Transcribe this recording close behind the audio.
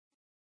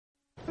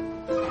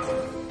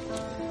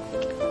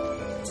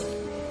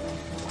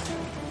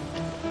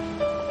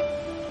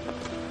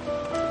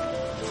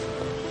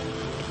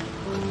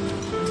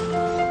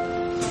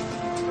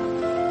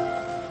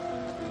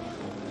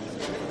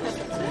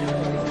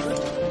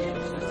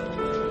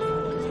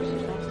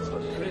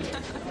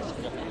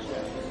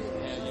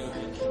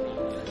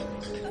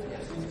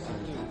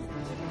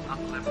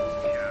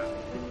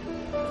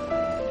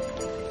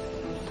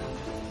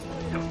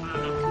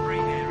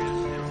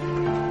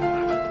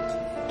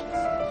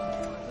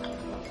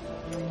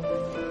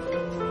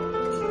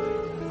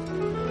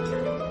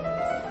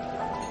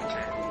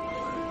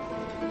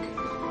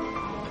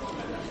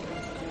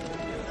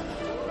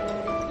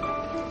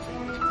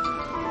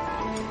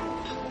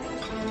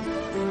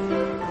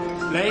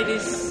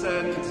Ladies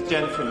and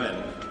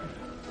gentlemen,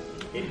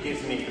 it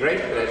gives me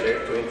great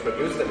pleasure to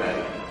introduce the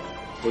man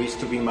who is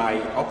to be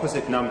my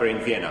opposite number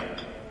in Vienna,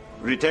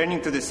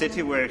 returning to the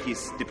city where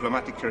his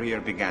diplomatic career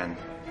began.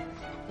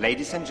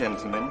 Ladies and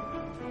gentlemen,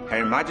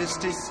 Her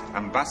Majesty's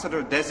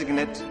Ambassador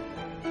Designate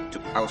to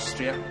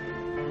Austria,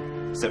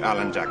 Sir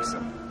Alan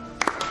Jackson.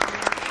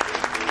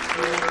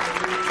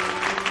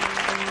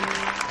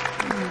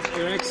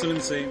 Your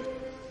Excellency,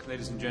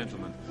 ladies and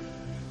gentlemen,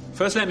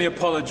 first let me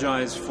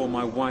apologize for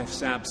my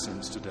wife's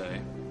absence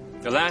today.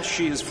 Alas,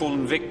 she has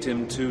fallen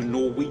victim to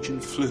Norwegian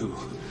flu,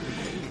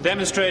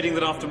 demonstrating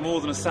that after more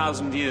than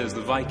 1,000 years,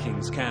 the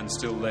Vikings can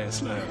still lay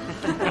us low.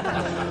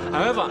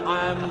 However,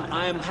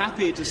 I am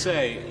happy to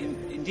say,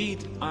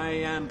 indeed, I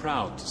am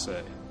proud to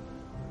say,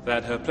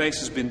 that her place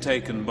has been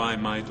taken by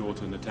my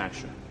daughter,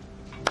 Natasha.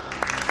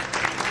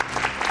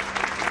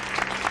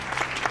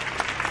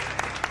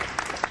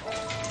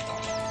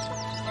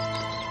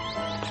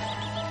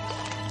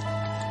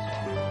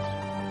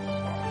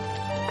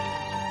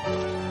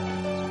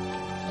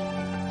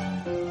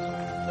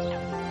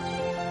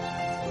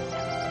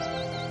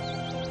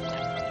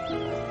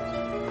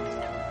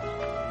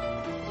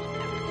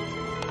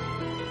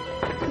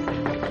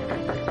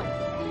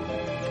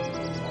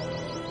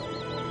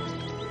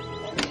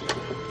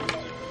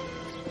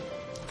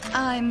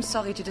 I'm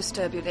sorry to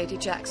disturb you, Lady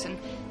Jackson.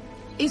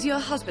 Is your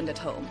husband at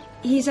home?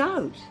 He's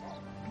out.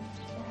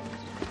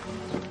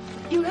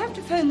 You'll have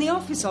to phone the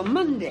office on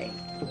Monday.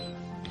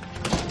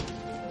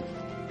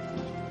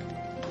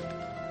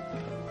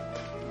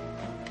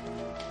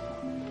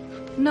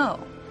 No.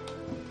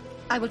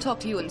 I will talk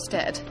to you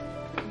instead.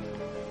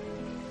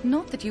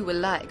 Not that you will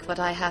like what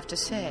I have to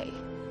say.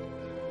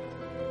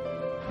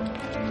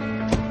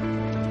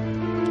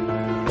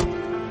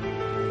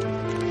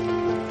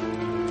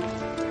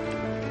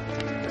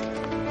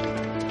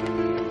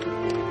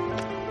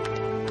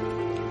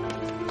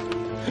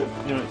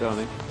 You're right,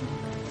 darling.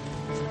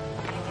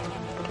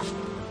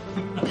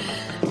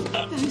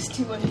 Those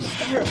two were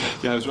terrible.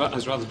 Yeah, I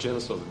was rather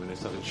jealous of them when they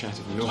started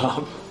chatting you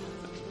up.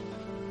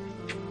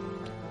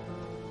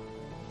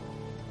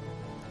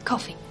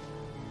 Coffee.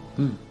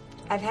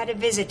 I've had a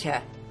visitor.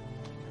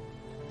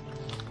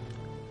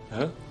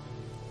 Oh?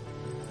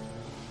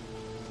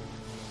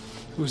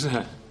 Who's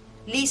that?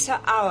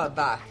 Lisa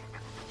Auerbach.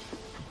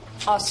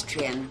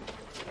 Austrian.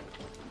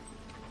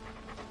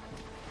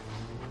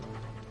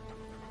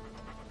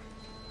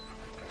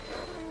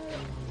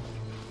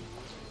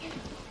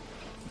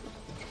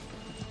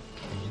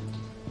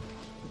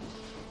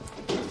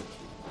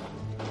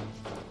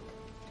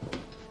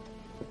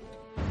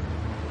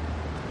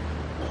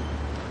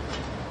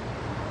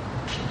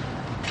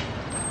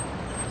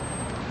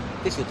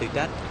 This'll do,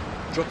 Dad.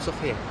 Drops off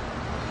here.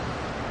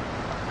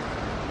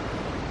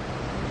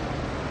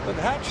 But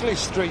Hatchley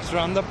Street's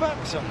round the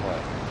back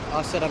somewhere.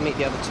 I said I'd meet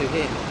the other two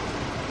here.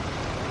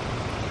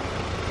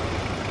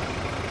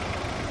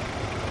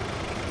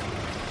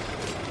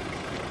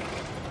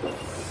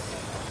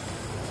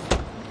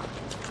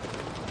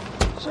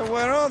 So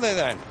where are they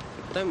then?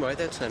 Don't worry,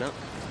 they'll turn up.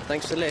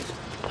 Thanks for the lift.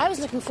 I was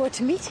looking forward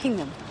to meeting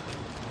them.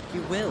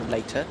 You will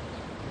later.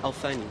 I'll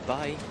phone you.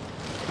 Bye.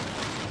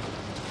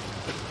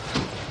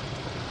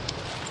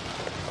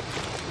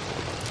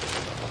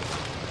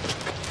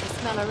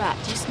 Smell a rat.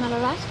 Do you smell a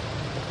rat?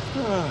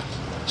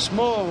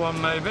 Small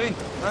one, maybe.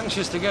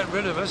 Anxious to get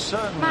rid of us,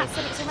 certainly. Matt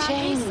said it's around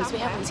James, we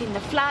haven't seen the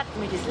flat,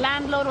 met his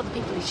landlord, or the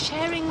people he's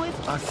sharing with.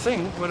 I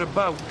think we're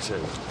about to.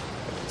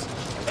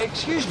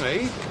 Excuse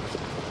me.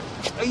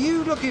 Are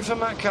you looking for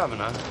Matt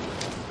Kavanagh?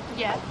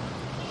 Yeah.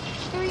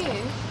 Who are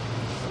you?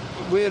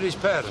 We're his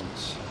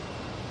parents.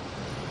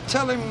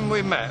 Tell him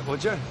we met,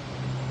 would you?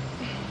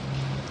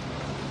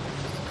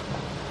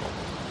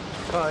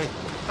 Bye.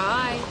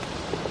 Bye.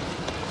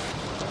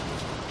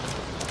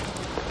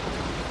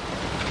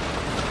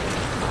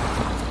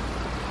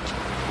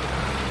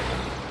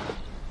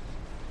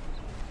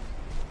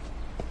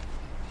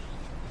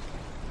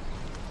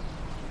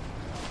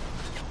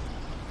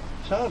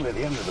 It's hardly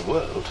the end of the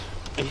world.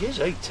 He is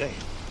 18.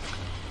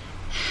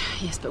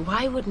 Yes, but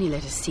why wouldn't he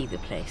let us see the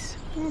place?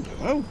 I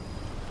don't know.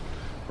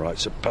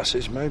 Rites of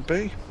passage,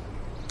 maybe.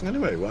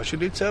 Anyway, why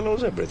should he tell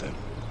us everything?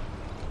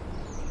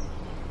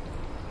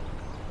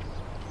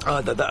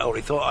 Either that or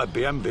he thought I'd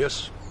be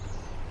envious.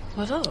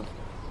 What of?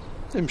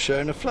 Him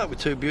sharing a flat with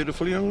two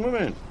beautiful young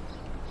women.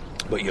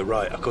 But you're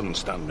right, I couldn't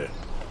stand it.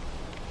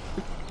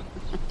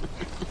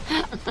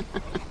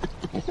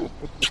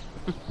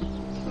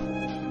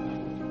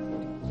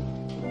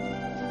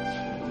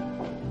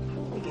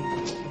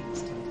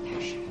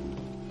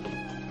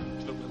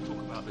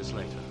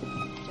 Later.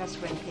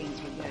 Just when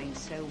things were going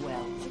so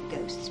well, the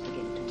ghosts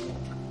begin to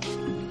walk.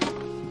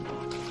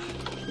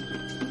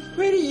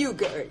 Where are you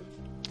going?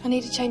 I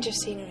need a change of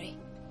scenery.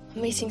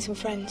 I'm meeting some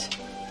friends.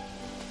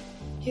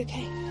 You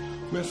okay?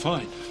 We're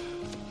fine.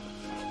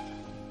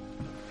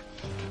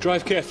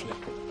 Drive carefully.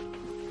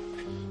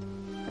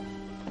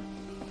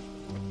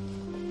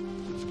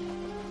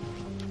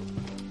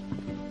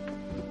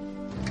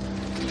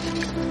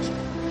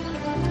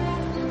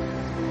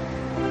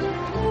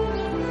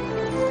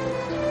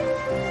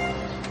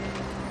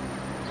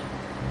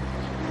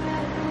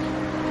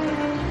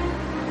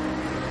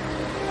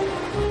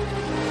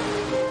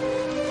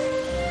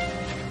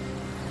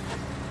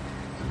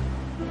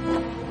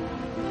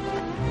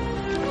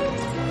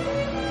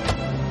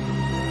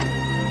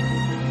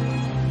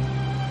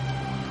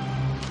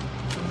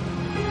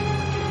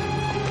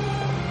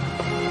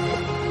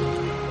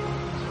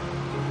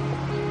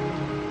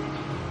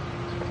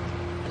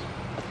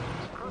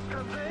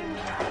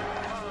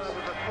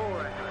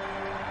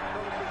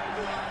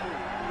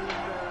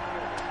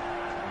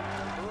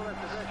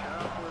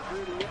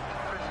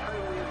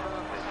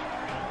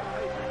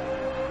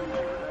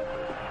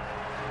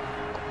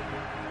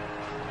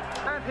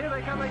 And here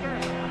they come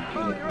again.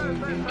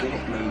 Get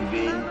it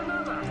moving.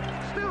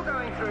 Still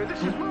going through.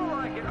 This is more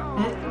like it.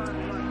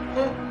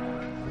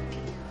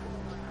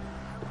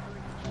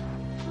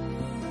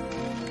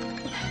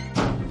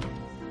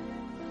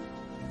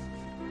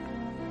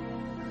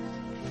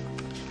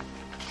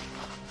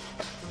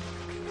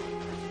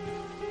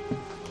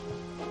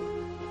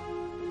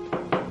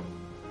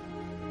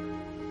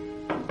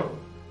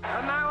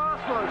 And now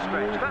Arsenal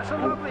stretch. That's a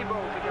lovely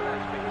ball to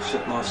Gillespie.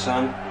 Sit, my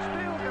son.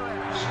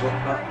 Stop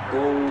that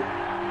ball.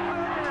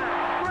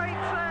 Great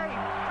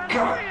save.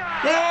 God.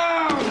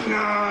 No,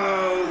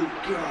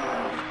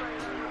 God.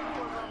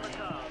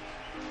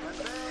 And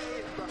there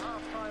is the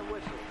half-time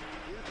whistle.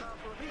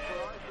 Newcastle have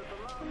equalised at the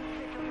last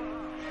kick of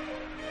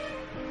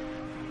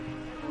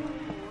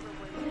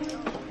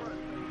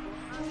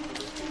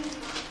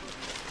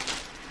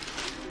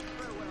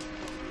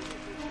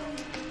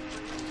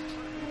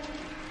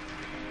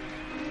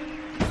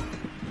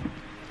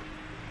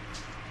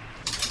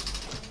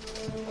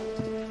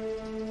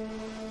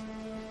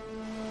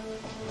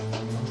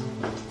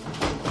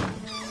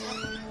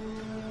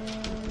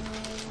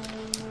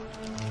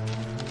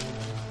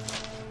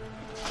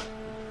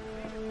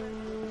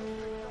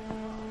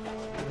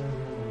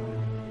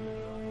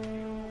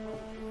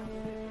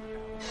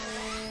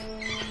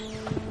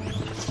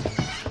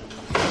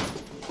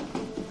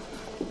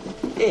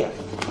Here.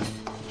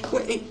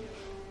 Quick.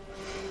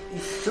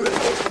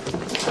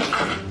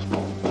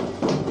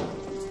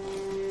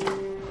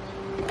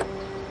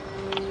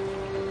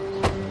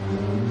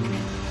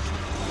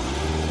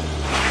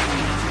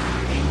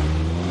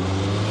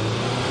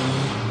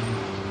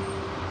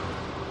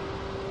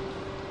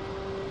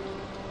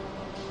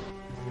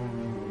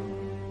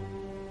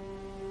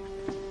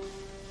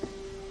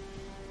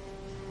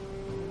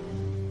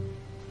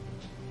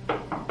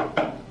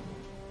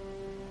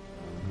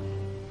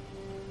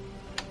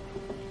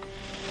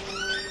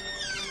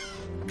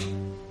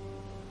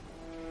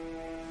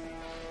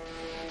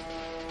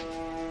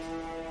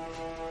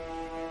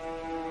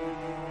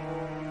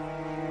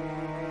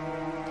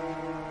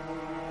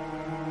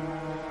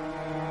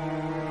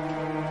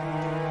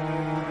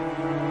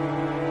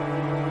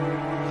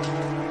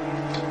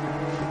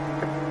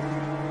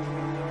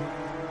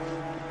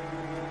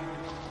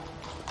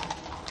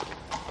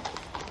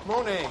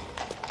 Morning.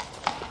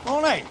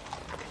 Morning.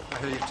 I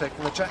hear you've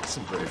taken the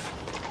Jackson brief.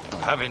 I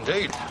have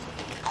indeed.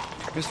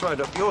 It's right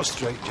up your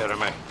street,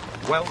 Jeremy.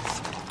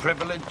 Wealth,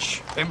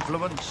 privilege,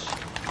 influence.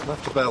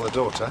 Enough to bail the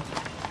daughter.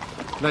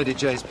 Lady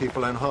J's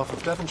people own half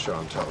of Devonshire,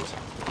 I'm told.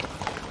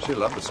 She'll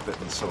love the spit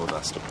and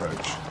sawdust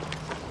approach.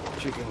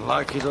 She can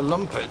like it or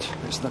lump it.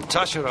 It's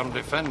Natasha I'm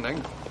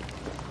defending.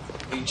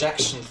 The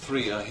Jackson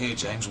 3 are here,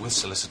 James, with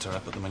solicitor. I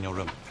put them in your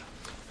room.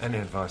 Any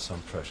advice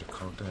on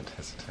protocol, don't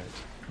hesitate.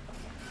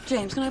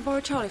 James, can I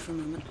borrow Charlie for a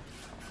moment?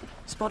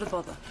 Spot a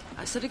bother.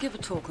 I said to give a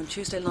talk on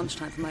Tuesday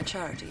lunchtime for my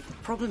charity. The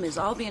problem is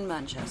I'll be in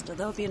Manchester,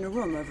 they'll be in a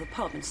room over a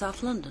pub in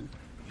South London.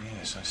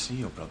 Yes, I see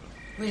your problem.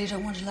 Really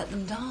don't want to let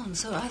them down,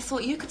 so I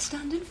thought you could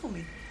stand in for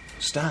me.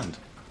 Stand?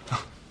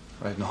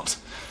 Afraid not.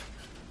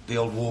 The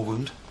old war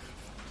wound?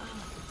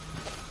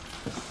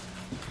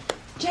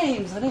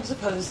 James, I don't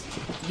suppose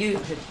you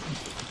could...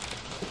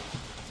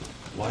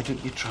 Why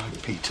don't you try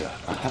Peter?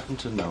 I happen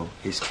to know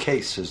his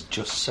case has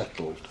just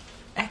settled.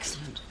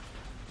 Excellent.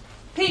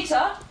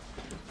 Peter?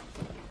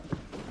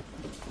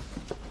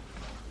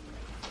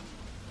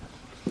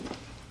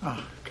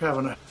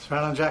 Kavanagh, Sir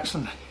Alan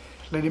Jackson,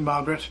 Lady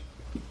Margaret,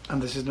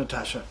 and this is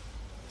Natasha.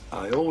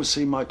 I always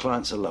see my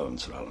clients alone,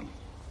 Sir Alan.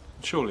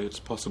 Surely it's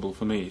possible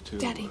for me to...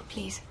 Daddy,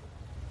 please.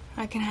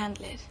 I can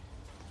handle it.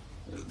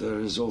 There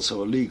is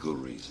also a legal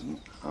reason.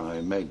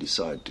 I may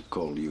decide to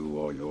call you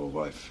or your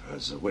wife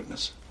as a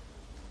witness.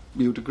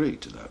 You'd agree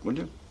to that, would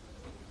you?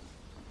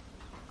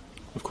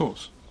 Of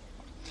course.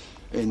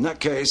 In that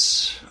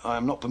case, I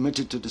am not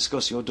permitted to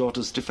discuss your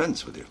daughter's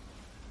defence with you.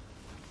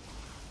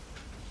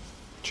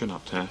 Chin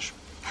up, Tash.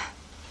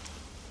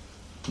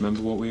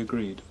 Remember what we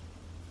agreed?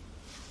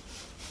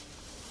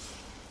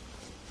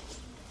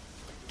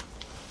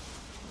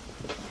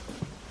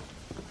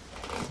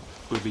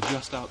 We'll be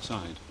just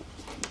outside.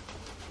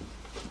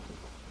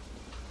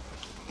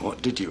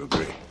 What did you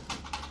agree?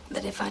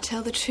 That if I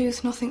tell the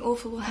truth, nothing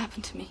awful will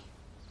happen to me.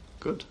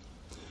 Good.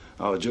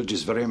 Our judge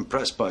is very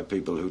impressed by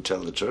people who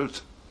tell the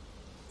truth.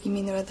 You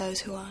mean there are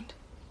those who aren't?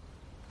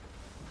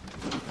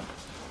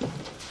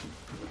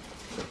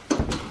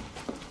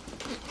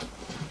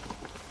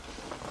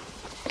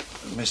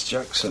 Miss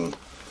Jackson,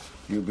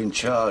 you've been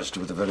charged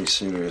with a very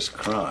serious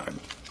crime.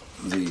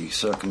 The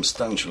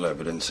circumstantial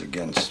evidence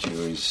against you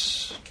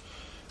is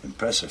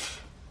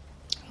impressive.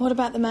 What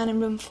about the man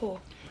in room 4?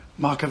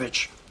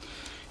 Markovich.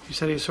 He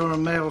said he saw a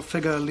male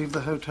figure leave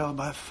the hotel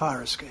by a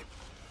fire escape.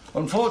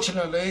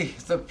 Unfortunately,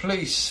 the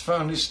police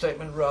found his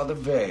statement rather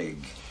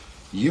vague.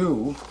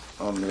 You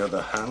on the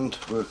other hand,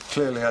 were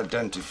clearly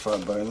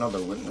identified by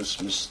another witness,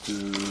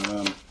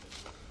 Mr.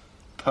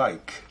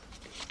 Pike.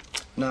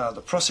 Now,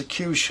 the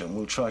prosecution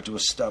will try to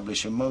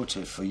establish a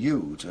motive for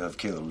you to have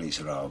killed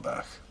Lisa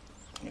Auerbach.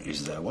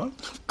 Is there one?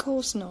 Of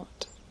course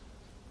not.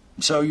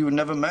 So you were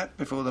never met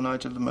before the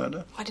night of the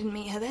murder? I didn't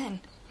meet her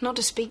then. Not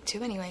to speak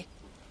to, anyway.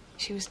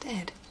 She was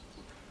dead.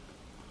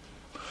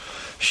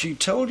 She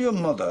told your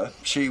mother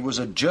she was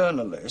a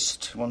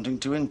journalist wanting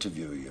to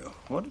interview you.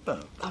 What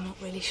about? I'm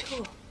not really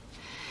sure.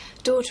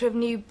 Daughter of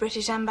new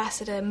British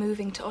ambassador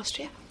moving to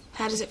Austria.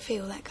 How does it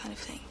feel, that kind of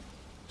thing?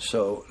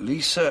 So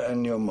Lisa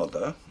and your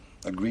mother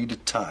agreed a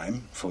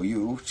time for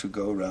you to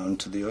go round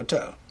to the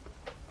hotel.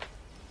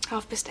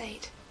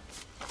 8:30.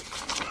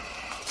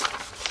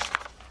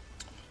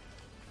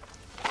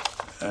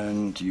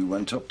 And you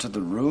went up to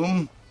the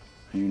room,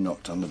 you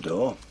knocked on the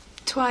door.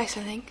 Twice,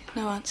 I think.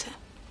 No answer.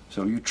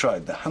 So you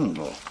tried the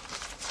handle.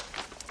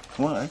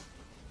 Why?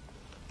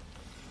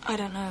 I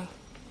don't know.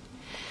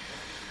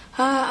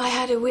 I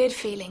had a weird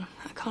feeling.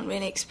 I can't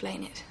really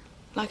explain it.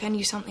 Like I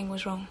knew something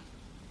was wrong.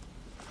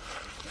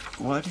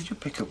 Why did you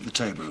pick up the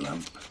table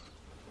lamp?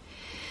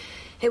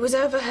 It was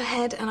over her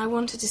head, and I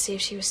wanted to see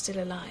if she was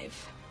still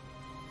alive.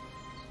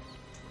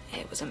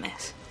 It was a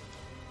mess.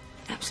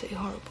 Absolutely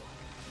horrible.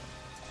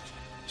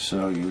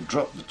 So you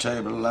dropped the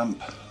table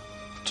lamp,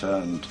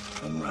 turned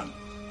and ran.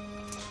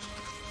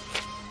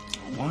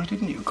 Why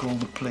didn't you call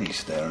the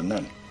police there and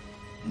then?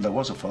 There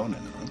was a phone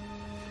in the room.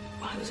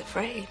 Well, I was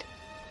afraid.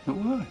 But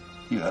why?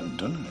 You hadn't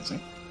done anything.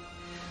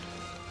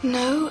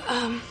 No,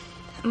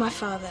 my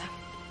father.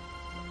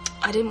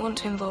 I didn't want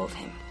to involve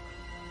him.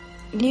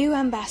 New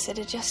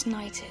ambassador just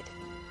knighted.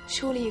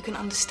 Surely you can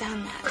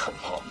understand that. Come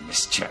on,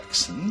 Miss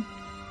Jackson.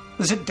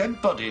 There's a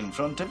dead body in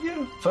front of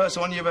you. First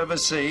one you've ever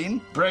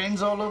seen.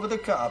 Brains all over the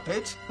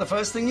carpet. The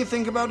first thing you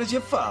think about is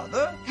your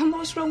father. And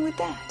what's wrong with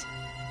that?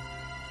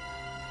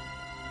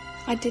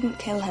 I didn't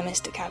kill her,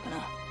 Mr.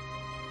 Kavanagh.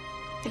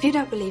 If you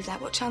don't believe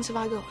that, what chance have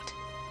I got?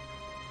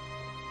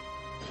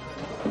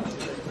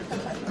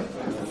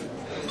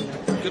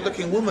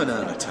 Good-looking woman,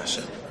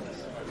 Natasha.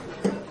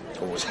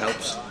 Always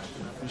helps.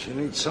 She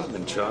needs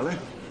something, Charlie.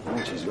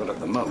 All she's got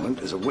at the moment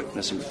is a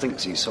witness who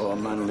thinks he saw a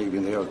man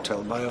leaving the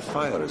hotel by a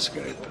fire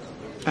escape.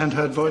 And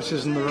heard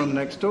voices in the room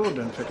next door,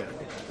 don't forget.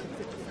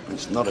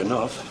 It's not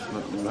enough.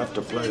 We'll have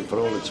to play it for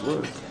all it's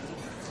worth.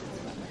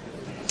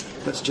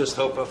 Let's just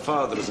hope her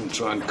father doesn't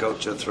try and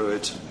coach her through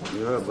it.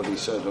 You heard what he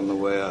said on the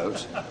way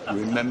out.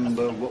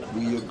 Remember what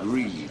we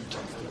agreed.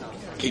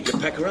 Keep your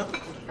pecker up.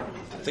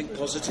 Think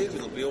positive.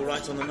 It'll be all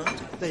right on the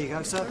night. There you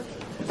go, sir.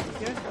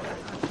 Yeah.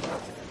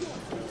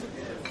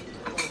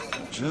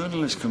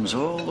 Journalist comes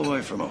all the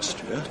way from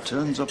Austria,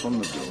 turns up on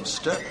the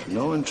doorstep,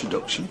 no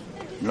introduction,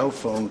 no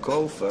phone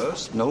call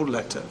first, no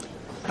letter.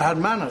 Bad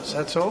manners,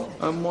 that's all.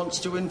 And wants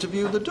to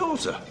interview the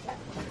daughter,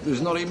 who's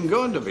not even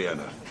going to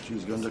Vienna.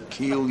 She's going to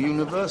Kiel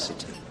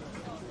University.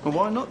 And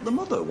why not the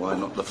mother? Why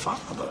not the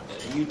father?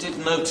 You did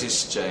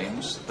notice,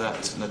 James,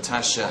 that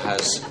Natasha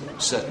has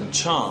certain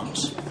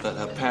charms that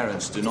her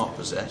parents do not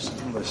possess.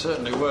 Well, they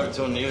certainly worked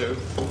on you.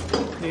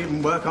 They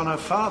even work on her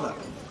father.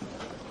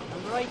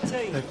 Number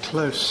 18. They're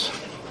close.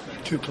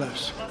 Too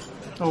close.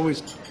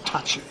 Always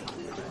touchy.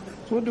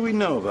 What do we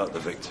know about the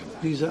victim?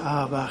 Lisa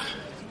Auerbach.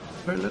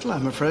 Very little,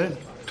 I'm afraid.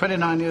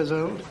 29 years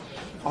old.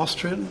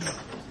 Austrian.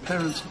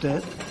 Parents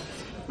dead.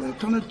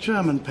 Worked on a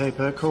German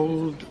paper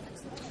called...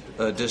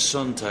 Der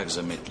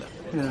Sonntagsermittler.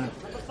 Yeah.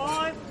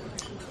 5.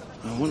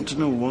 I want to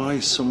know why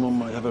someone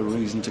might have a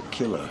reason to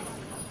kill her.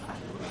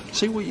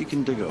 See what you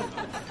can dig up.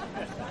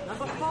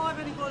 Number 5,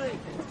 anybody?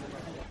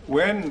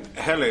 When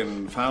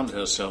Helen found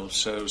herself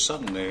so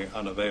suddenly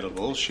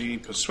unavailable, she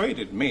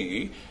persuaded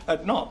me,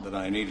 not that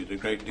I needed a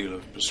great deal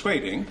of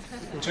persuading,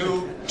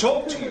 to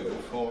talk to you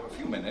for a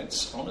few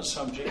minutes on a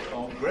subject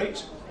of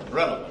great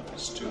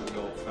relevance to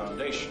your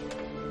foundation.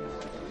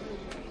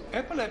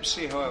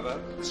 Epilepsy,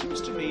 however,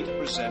 seems to me to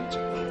present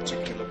a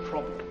particular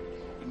problem,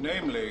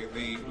 namely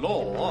the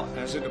law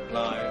as it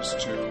applies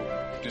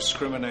to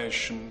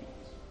discrimination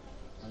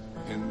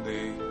in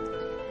the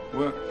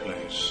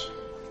workplace.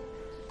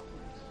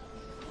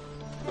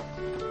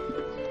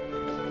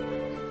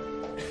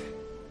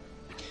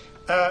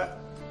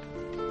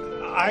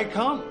 I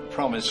can't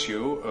promise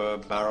you a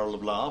barrel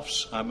of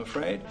laughs, I'm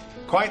afraid.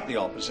 Quite the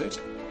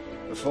opposite.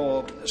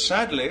 For,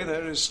 sadly,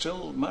 there is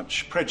still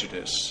much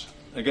prejudice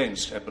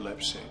against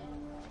epilepsy,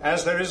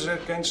 as there is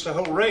against a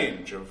whole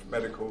range of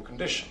medical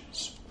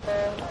conditions.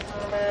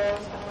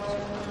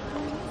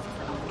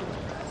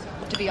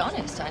 To be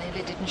honest, I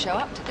nearly didn't show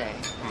up today.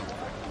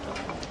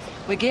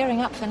 We're gearing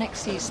up for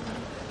next season.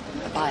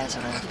 The buyers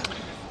are ready.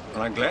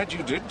 Well, I'm glad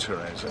you did,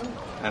 Teresa.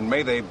 And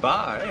may they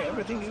buy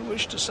everything you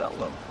wish to sell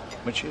them.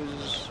 Which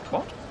is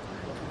what?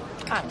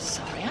 I'm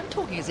sorry, I'm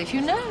talking as if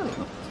you know.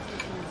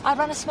 I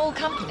run a small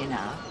company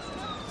now.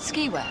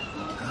 Skiwear.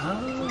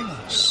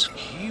 Ah,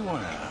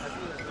 skiwear.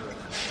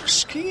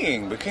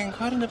 Skiing became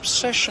quite an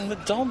obsession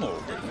with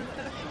Donald, didn't it?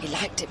 He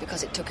liked it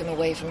because it took him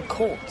away from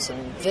courts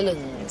and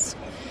villains.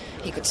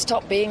 He could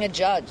stop being a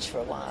judge for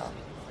a while.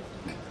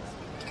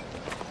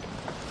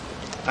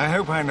 I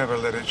hope I never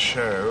let it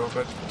show,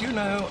 but, you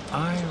know,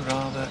 I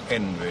rather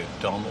envied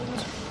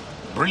Donald.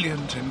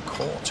 Brilliant in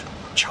court,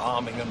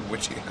 charming and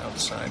witty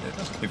outside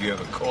it, if you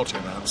ever caught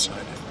him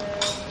outside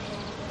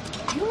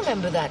it. Do you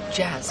remember that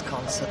jazz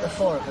concert the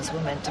four of us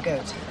were meant to go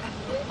to?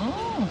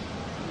 Oh.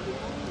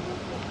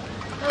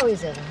 How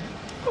is Ellen?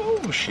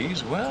 Oh,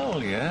 she's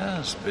well,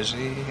 yes.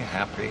 Busy,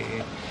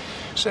 happy.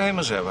 Same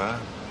as ever,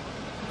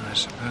 I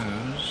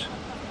suppose.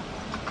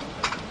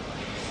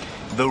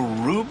 The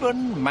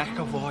Reuben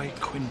McAvoy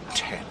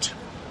Quintet.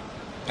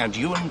 And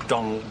you and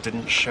Donald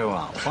didn't show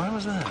up. Why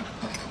was that?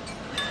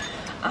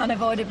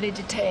 Unavoidably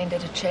detained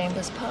at a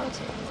chambers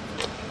party.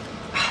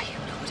 Ah, you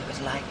know what it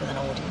was like with an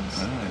audience.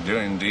 Oh, I do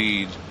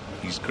indeed.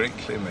 He's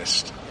greatly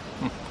missed.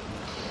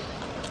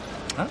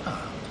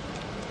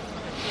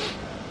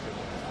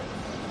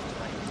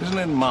 Isn't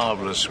it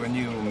marvellous when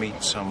you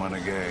meet someone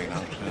again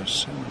after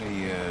so many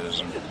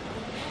years and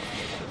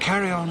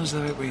carry on as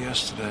though it were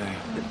yesterday?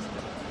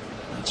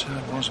 That's how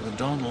it was with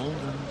Donald,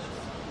 and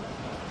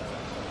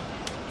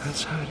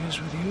that's how it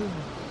is with you.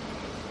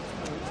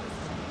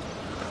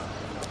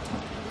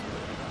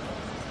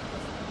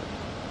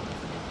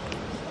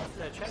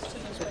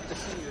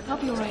 I'll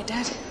be all right,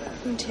 Dad.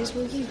 And Tiz,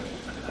 will you?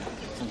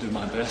 I'll do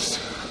my best.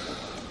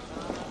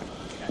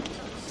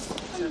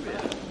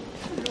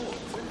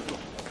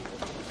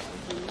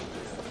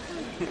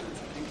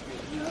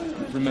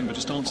 Remember,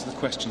 just answer the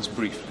questions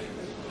briefly.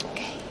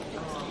 Okay.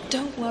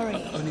 Don't worry.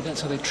 Only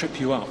that's how they trip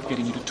you up,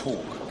 getting you to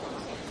talk.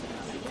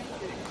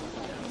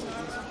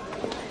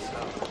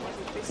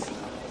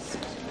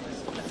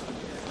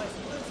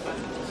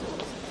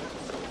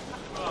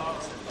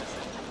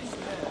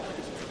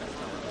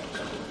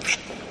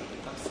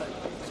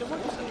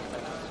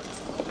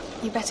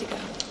 You better go.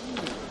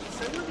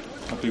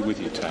 I'll be with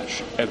you,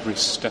 Tash, every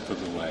step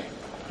of the way.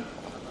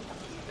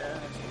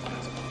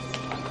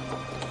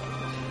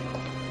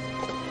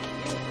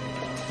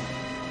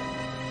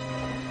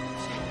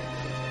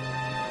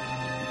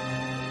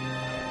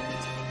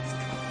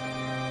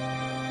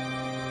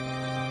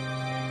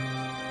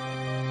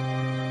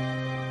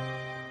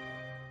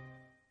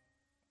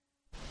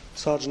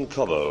 Sergeant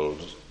Cobbold,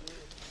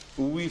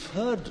 we've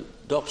heard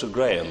Dr.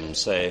 Graham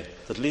say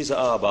that Lisa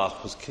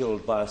Auerbach was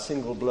killed by a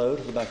single blow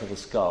to the back of the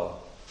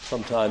skull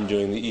sometime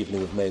during the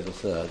evening of May the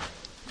 3rd.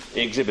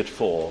 Exhibit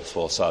 4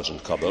 for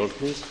Sergeant Cobbold,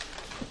 please.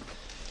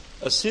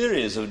 A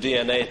series of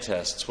DNA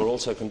tests were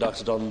also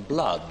conducted on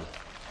blood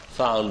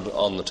found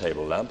on the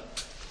table lamp,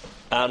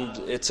 and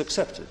it's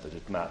accepted that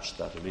it matched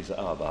that of Lisa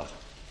Auerbach.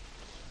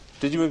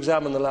 Did you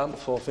examine the lamp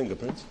for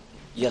fingerprints?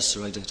 Yes,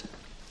 sir, I did.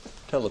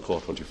 Tell the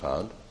court what you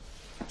found.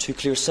 2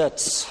 clear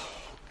sets.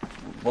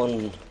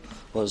 One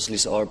was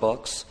Lisa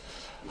Auerbach's.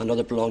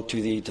 Another belonged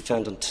to the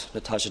defendant,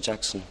 Natasha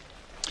Jackson.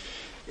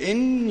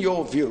 In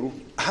your view,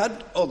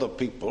 had other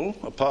people,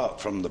 apart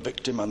from the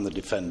victim and the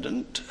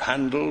defendant,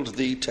 handled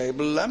the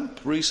table lamp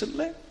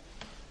recently?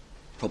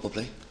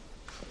 Probably.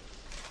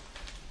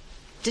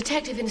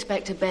 Detective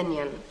Inspector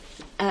Benyon,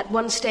 at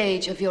one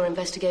stage of your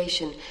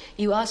investigation,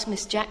 you asked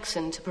Miss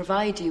Jackson to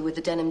provide you with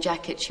the denim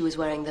jacket she was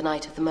wearing the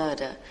night of the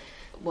murder.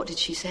 What did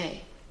she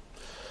say?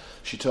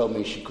 She told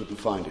me she couldn't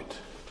find it.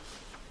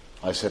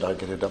 I said I'd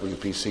get a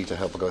WPC to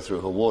help her go through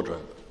her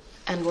wardrobe.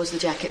 And was the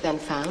jacket then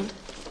found?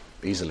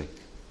 Easily.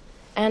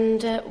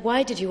 And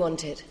why did you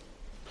want it?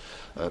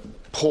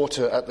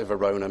 Porter at the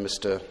Verona,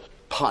 Mr.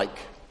 Pike,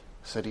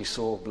 said he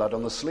saw blood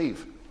on the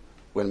sleeve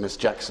when Miss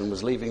Jackson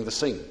was leaving the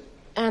scene.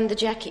 And the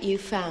jacket you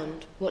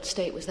found, what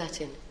state was that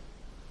in?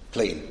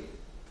 Clean.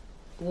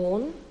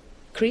 Worn?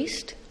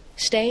 Creased?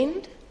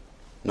 Stained?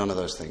 None of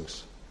those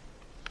things.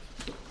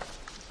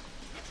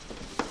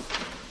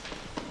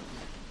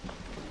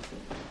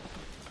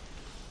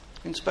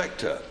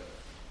 Inspector,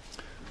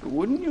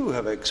 wouldn't you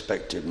have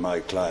expected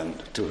my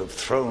client to have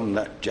thrown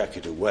that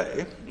jacket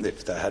away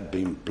if there had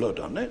been blood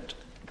on it?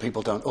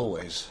 People don't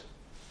always.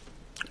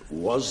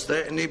 Was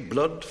there any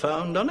blood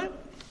found on it?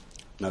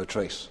 No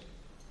trace.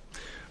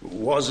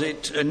 Was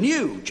it a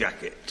new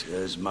jacket,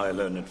 as my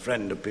learned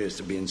friend appears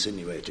to be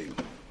insinuating?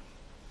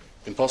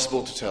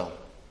 Impossible to tell.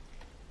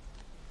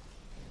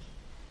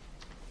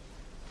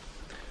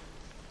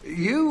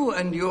 You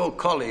and your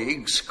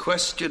colleagues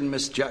questioned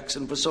Miss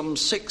Jackson for some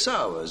 6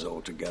 hours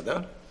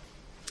altogether.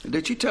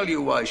 Did she tell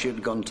you why she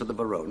had gone to the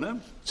Verona?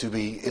 To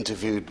be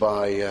interviewed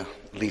by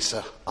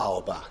Lisa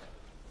Auerbach.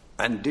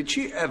 And did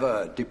she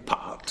ever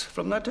depart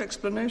from that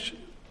explanation?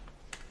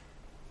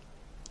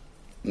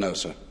 No,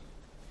 sir.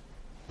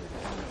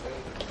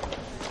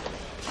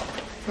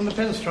 From the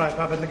pinstripe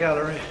up in the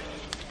gallery.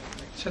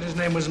 Said his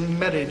name was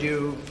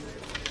Merridew.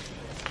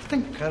 I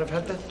think I'd have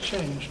had that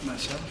changed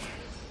myself.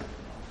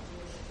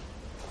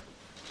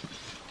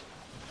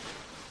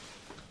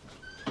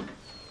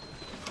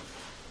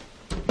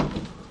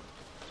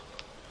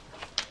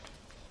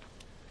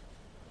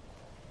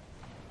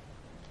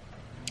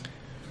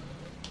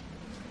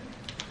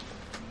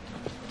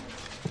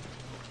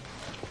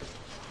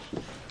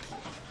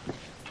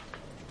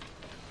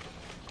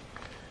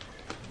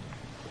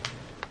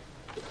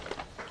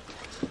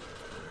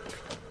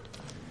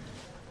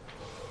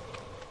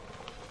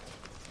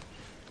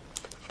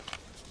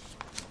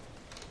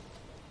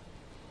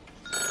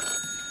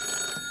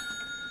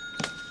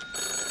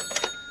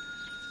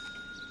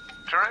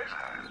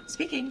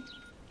 Speaking.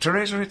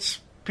 Teresa,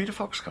 it's Peter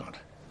Foxcott.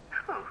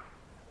 Who?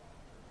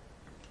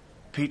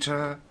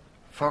 Peter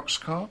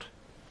Foxcott?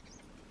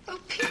 Oh,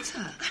 Peter.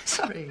 I'm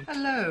sorry.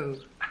 Hello.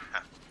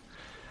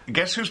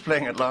 Guess who's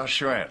playing at last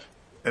charrette?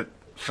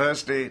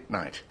 Thursday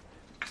night.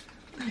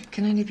 It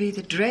can only be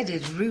the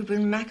dreaded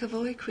Reuben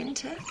McAvoy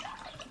quintet.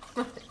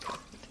 They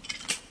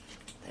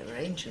were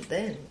ancient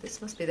then.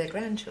 This must be their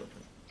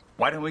grandchildren.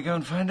 Why don't we go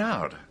and find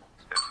out?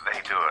 They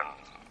do an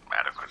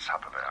adequate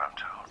supper there, I'm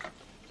told.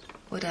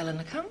 Would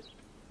Eleanor come?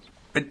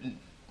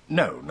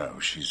 No,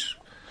 she's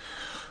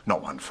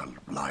not one for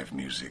live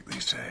music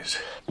these days.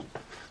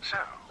 So,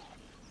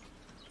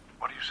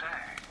 what do you say?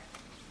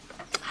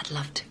 I'd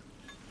love to.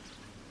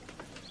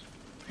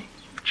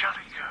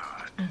 Jolly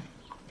good.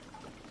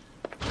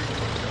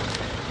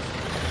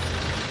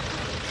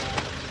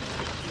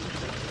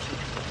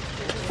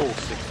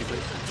 $4.60,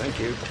 please. Thank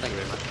you. Thank you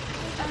very much.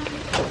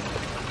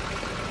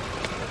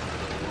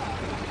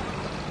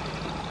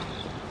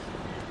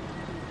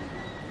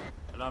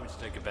 Allow me to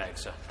take a bag,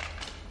 sir.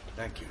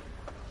 Thank you.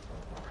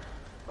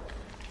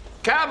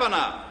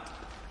 Kavanagh!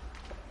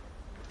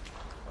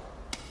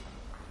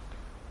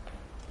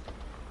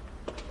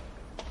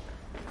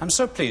 I'm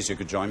so pleased you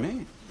could join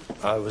me.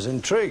 I was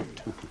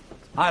intrigued.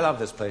 I love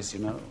this place, you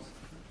know.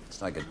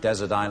 It's like a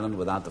desert island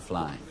without the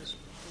flies.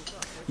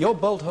 Your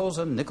bolt hole's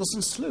a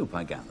Nicholson sloop,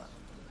 I gather.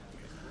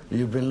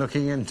 You've been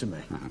looking into me.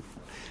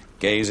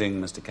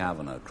 Gazing, Mr.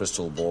 Kavanagh,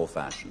 crystal ball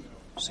fashion.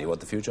 See what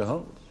the future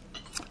holds.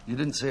 You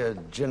didn't see a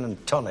gin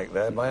and tonic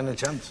there by any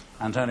chance?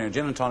 Antonio,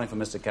 gin and tonic for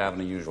Mr.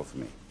 Kavanagh, usual for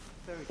me.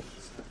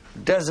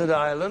 Desert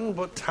island,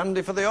 but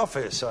handy for the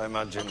office, I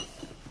imagine.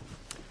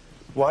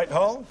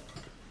 Whitehall?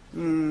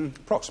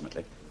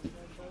 Approximately.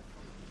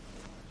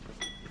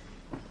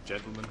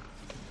 Gentlemen.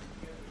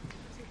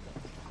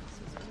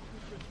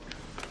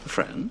 A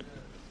friend?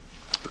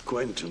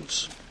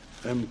 Acquaintance.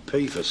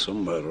 MP for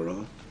somewhere or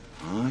other.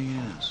 Ah,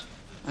 yes.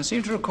 I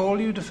seem to recall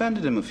you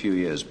defended him a few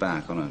years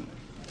back on a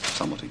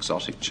somewhat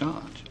exotic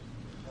charge.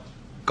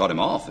 Got him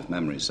off, if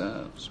memory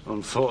serves.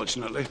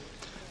 Unfortunately.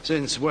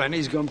 Since when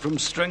he's gone from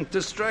strength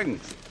to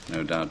strength.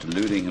 No doubt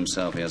deluding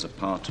himself he has a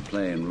part to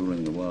play in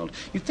ruling the world.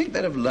 You'd think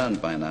they'd have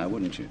learned by now,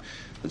 wouldn't you?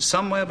 That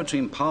somewhere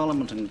between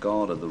Parliament and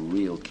God are the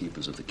real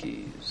keepers of the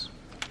keys.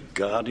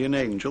 Guardian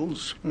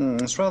angels?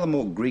 It's rather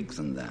more Greek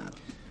than that.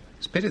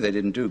 It's a pity they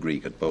didn't do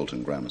Greek at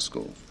Bolton Grammar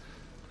School.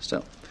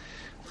 Still,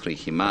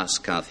 Frichimas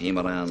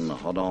kathimeran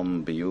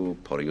hodom biu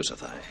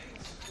poriusathai.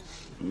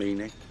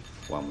 Meaning?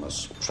 One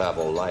must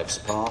travel life's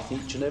path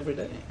each and every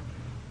day.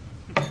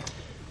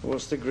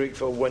 What's the Greek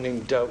for when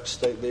in doubt,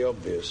 state the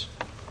obvious?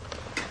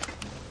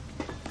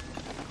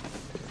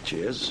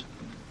 Cheers.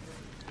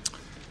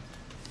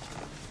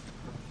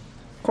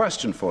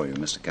 Question for you,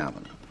 Mr.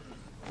 Kavanagh.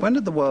 When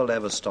did the world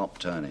ever stop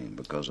turning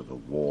because of a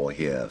war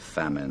here,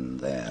 famine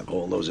there?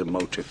 All those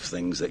emotive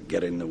things that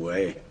get in the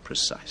way.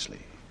 Precisely.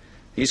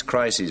 These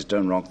crises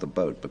don't rock the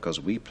boat because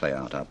we play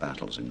out our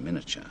battles in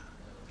miniature,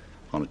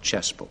 on a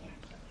chessboard,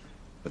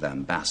 with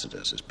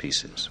ambassadors as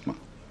pieces. Well,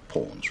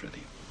 pawns,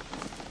 really.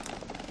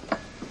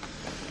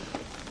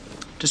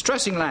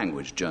 Distressing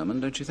language, German,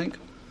 don't you think?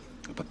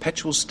 A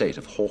perpetual state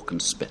of hawk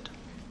and spit.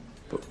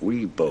 But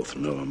we both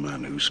know a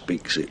man who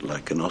speaks it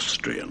like an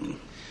Austrian.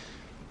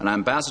 An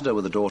ambassador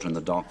with a daughter in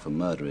the dock for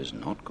murder is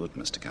not good,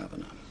 Mr.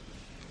 Kavanagh.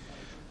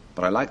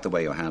 But I like the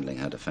way you're handling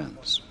her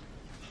defense.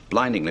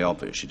 Blindingly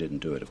obvious she didn't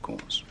do it, of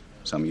course.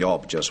 Some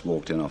yob just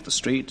walked in off the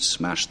street,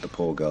 smashed the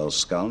poor girl's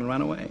skull and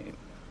ran away.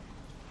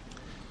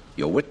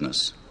 Your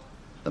witness,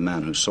 the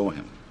man who saw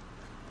him,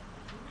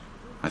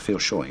 I feel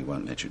sure he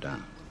won't let you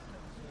down.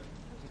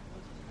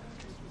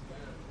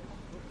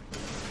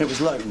 It was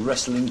like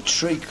wrestling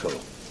treacle.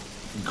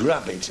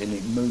 Grab it and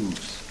it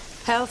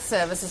moves. Health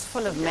service is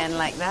full of men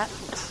like that.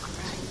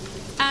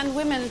 And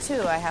women,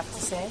 too, I have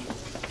to say.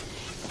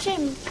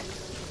 Jim,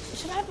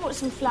 should I have brought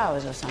some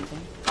flowers or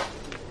something?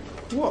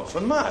 What,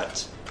 for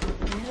Matt?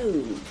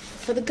 No,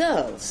 for the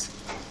girls.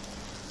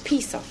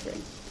 Peace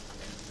offering.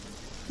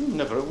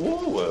 Never at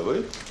war, were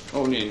we?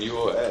 Only in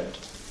your head.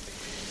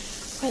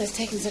 Well, it's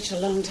taken such a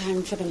long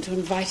time for them to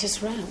invite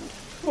us round.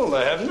 Well,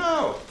 they have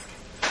now.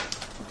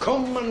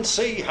 Come and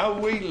see how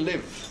we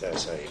live, they're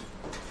saying.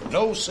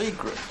 No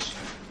secrets.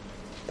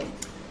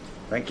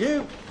 Thank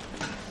you.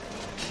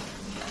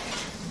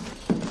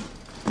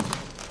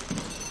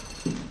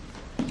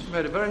 You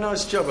made a very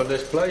nice job of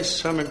this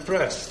place. I'm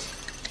impressed.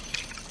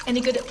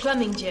 Any good at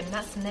plumbing, Jim?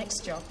 That's the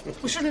next job.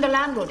 Well, shouldn't the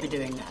landlord be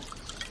doing that?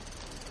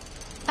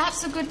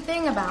 That's a good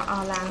thing about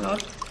our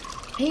landlord.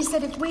 He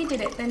said if we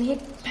did it, then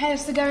he'd pay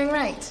us the going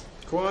rate.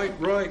 Quite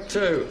right,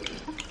 too.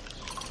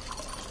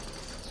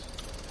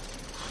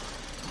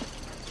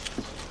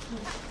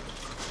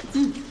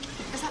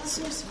 Is that the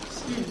soy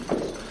sauce?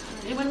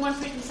 Anyone want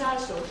sweet and sour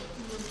sauce?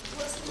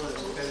 What's the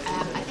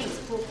I think it's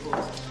pork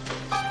balls.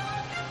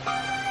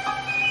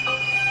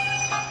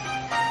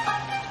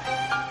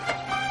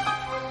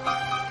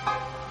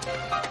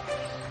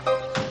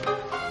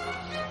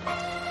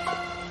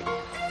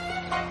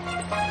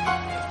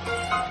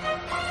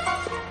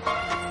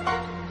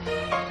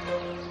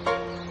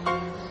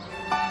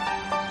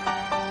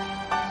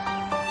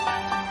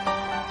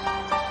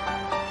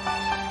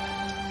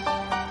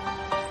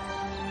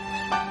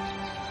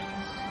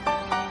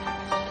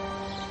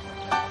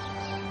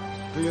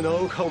 you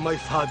know how my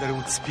father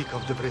would speak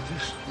of the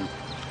British?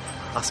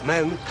 As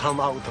men come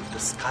out of the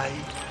sky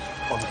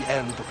on the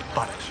end of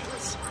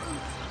parachutes.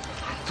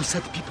 To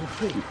set people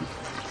free.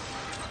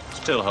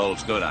 Still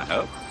holds good, I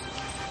hope.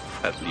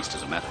 At least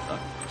as a metaphor.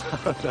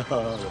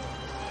 No.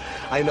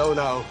 I know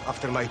now,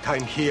 after my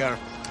time here,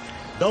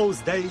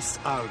 those days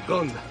are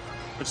gone.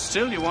 But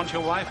still you want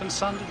your wife and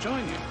son to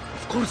join you.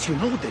 Of course you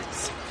know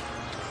this.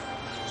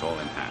 It's all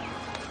in hand.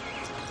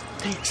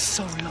 Takes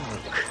so long.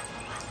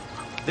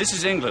 This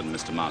is England,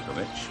 Mr.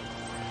 Markovich.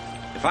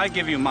 If I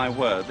give you my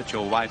word that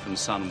your wife and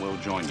son will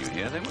join you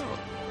here, they will.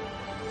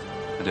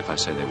 And if I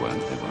say they won't,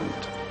 they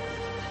won't.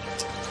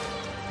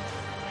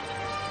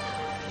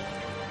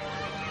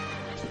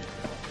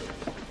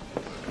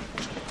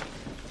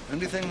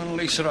 Anything on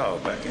Lisa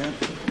Auerbach, yeah?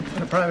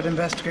 Been a private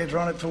investigator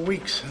on it for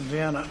weeks in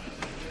Vienna.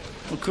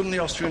 Well, couldn't the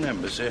Austrian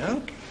embassy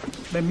help?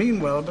 They mean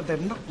well, but they've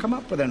not come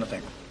up with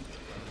anything.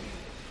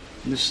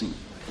 Listen.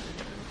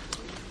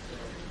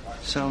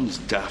 Sounds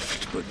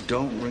daft, but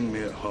don't ring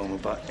me at home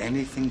about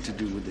anything to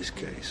do with this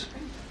case.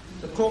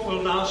 The court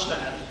will now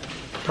stand.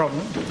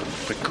 Problem?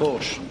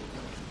 Precaution.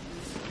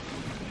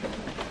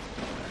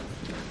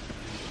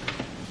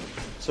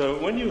 So,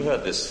 when you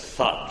heard this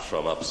thud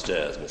from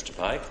upstairs, Mr.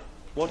 Pike,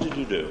 what did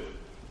you do?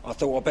 I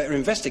thought I'd better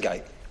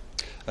investigate.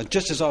 And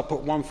just as I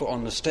put one foot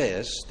on the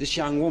stairs, this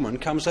young woman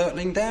comes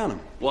hurtling down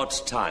them.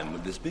 What time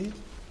would this be?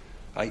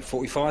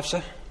 8:45,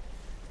 sir.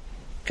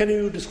 Can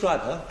you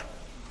describe her?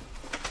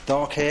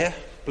 Dark hair,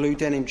 blue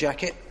denim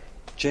jacket,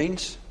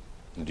 jeans.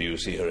 Do you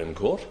see her in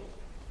court?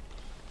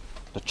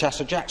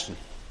 Natasha Jackson.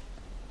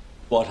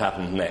 What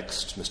happened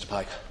next, Mr.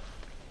 Pike?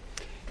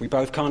 We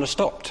both kind of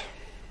stopped.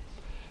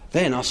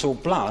 Then I saw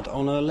blood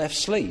on her left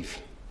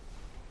sleeve.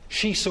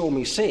 She saw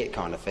me see it,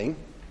 kind of thing.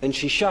 Then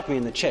she shoved me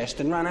in the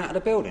chest and ran out of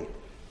the building.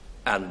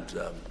 And,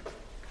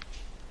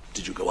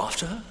 did you go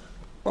after her?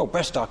 Well,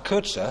 best I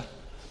could, sir.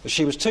 But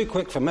she was too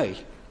quick for me.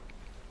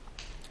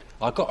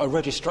 I got a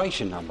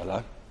registration number,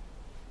 though.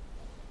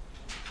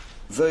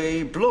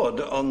 The blood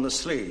on the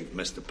sleeve,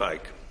 Mr.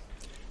 Pike.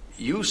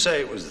 You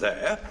say it was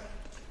there.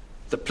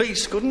 The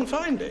police couldn't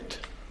find it.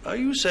 Are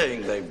you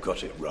saying they've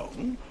got it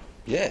wrong?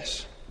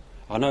 Yes.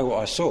 I know what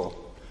I saw.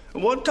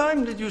 What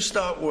time did you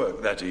start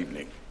work that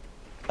evening?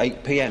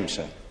 8 p.m,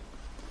 sir.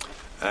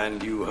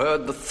 And you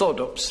heard the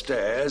thud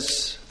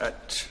upstairs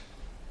at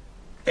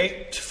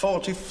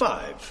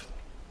 8:45.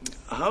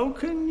 How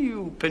can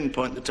you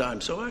pinpoint the time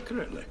so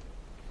accurately?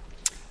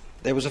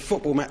 There was a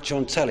football match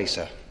on telly,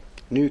 sir.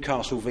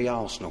 Newcastle v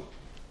Arsenal.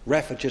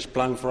 Ref had just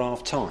blown for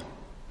half-time.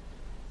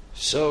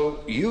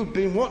 So you'd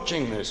been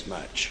watching this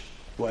match?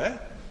 Where?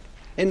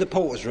 In the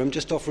porter's room,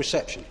 just off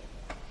reception.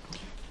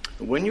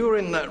 When you're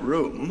in that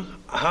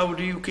room, how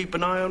do you keep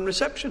an eye on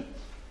reception?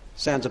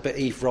 Sounds a bit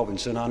Eve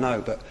Robinson, I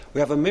know, but we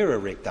have a mirror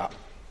rigged up.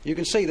 You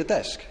can see the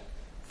desk.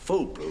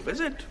 Foolproof, is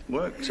it?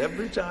 Works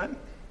every time?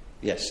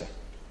 Yes, sir.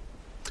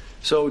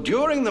 So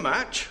during the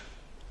match,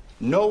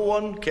 no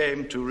one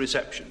came to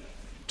reception,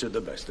 to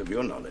the best of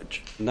your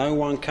knowledge? No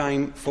one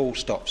came, full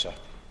stop, sir.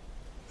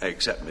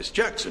 Except Miss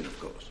Jackson, of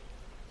course.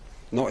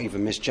 Not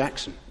even Miss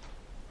Jackson.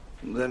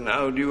 Then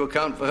how do you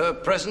account for her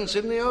presence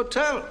in the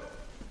hotel?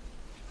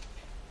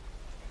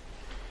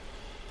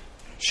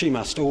 She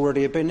must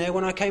already have been there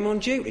when I came on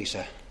duty,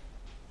 sir.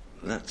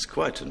 That's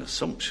quite an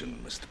assumption,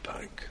 Mr.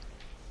 Pike.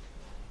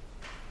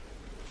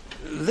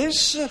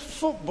 This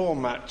football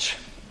match,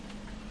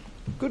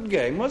 good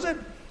game, was it?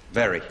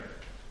 Very.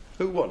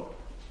 Who won?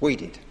 We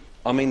did.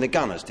 I mean, the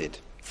Gunners did.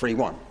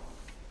 3-1.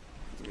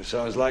 It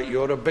sounds like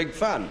you're a big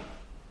fan.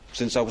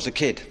 Since I was a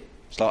kid.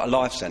 It's like a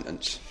life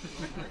sentence.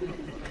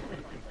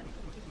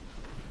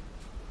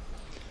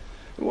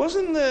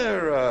 Wasn't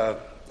there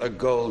a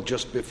goal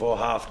just before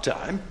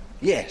half-time?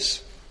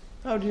 Yes.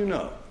 How do you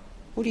know?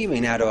 What do you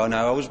mean, how do I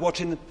know? I was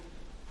watching the...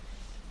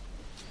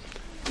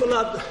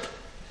 Well,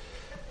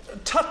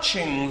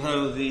 touching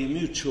though the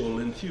mutual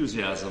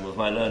enthusiasm of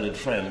my learned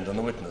friend and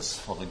the witness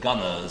for the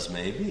Gunners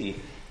may be,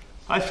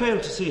 I fail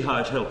to see how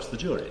it helps the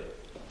jury.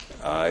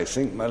 I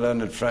think my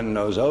learned friend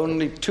knows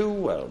only too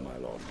well, my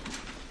lord.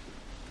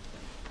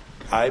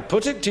 I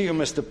put it to you,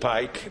 Mr.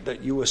 Pike,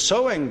 that you were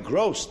so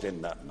engrossed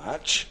in that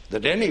match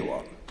that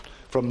anyone,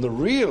 from the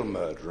real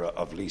murderer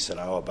of Lisa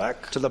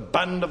Auerbach to the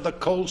band of the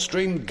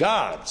Coldstream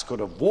Guards, could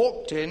have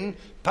walked in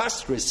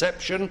past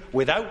reception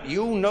without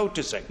you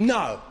noticing.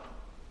 No.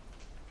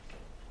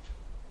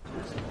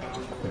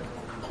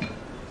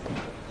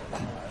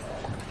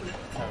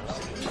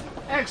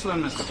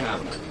 Excellent, Mr.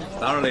 Kavanagh.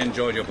 Thoroughly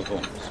enjoyed your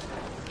performance.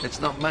 It's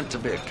not meant to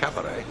be a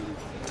cabaret.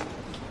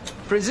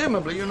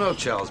 Presumably you know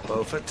Charles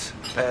Beaufort.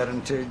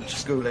 Parentage,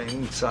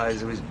 schooling,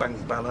 size of his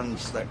bank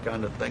balance, that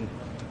kind of thing.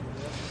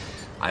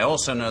 I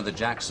also know the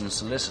Jackson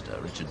solicitor,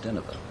 Richard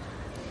Dinover.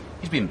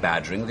 He's been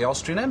badgering the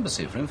Austrian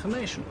embassy for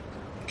information.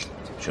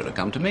 Should have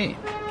come to me.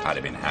 I'd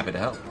have been happy to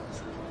help.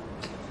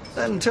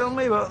 Then tell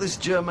me about this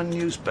German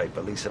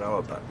newspaper Lisa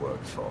Auerbach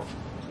worked for.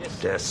 Yes.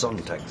 Der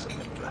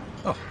Sonntagsvermittler.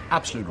 Oh,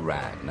 absolute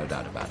rag, no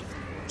doubt about it.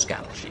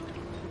 Scandal sheet.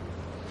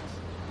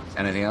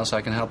 Anything else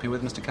I can help you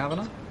with, Mr.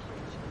 Kavanagh?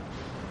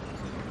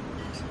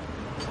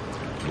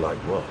 Like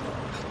what?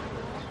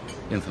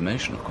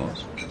 Information, of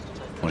course.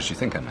 What did you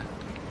think I meant?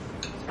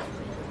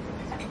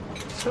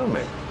 Tell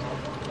me,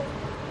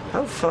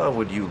 how far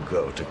would you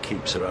go to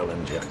keep Sir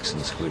Alan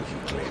Jackson squeaky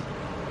clean?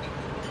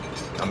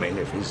 I mean,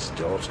 if his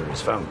daughter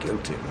is found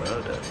guilty of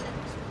murder.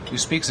 You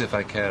speak as if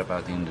I care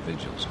about the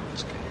individuals in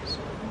this case.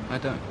 I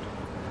don't.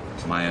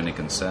 My only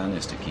concern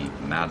is to keep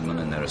madmen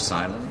in their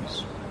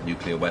asylums,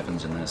 nuclear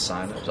weapons in their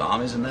silos,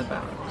 armies in their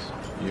barracks.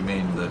 You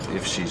mean that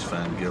if she's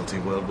found guilty,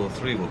 World War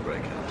III will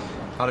break out?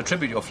 I'll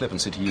attribute your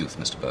flippancy to youth,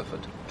 Mr.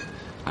 Burford.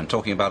 I'm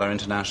talking about our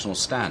international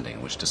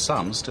standing, which to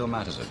some still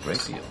matters a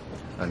great deal.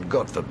 And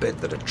God forbid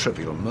that a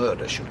trivial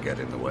murder should get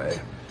in the way.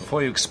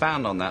 Before you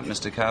expand on that,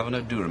 Mr.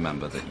 Kavanagh, do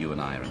remember that you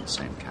and I are in the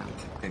same camp.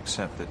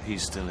 Except that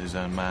he's still his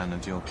own man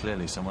and you're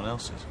clearly someone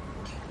else's.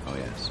 Oh,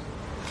 yes.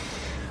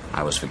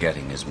 I was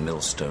forgetting his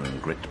millstone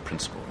grit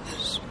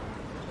principles.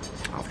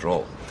 After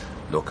all,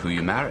 look who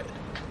you married.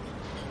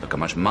 Look how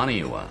much money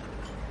you earn.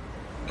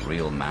 A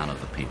real man of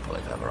the people,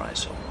 if ever I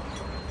saw one.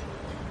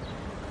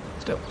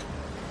 Still,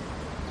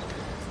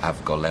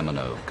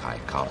 Avgolemeno kai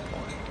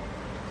karpoi.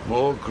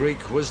 More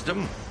Greek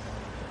wisdom?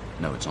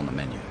 No, it's on the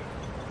menu.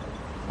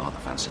 Rather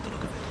fancy the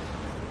look of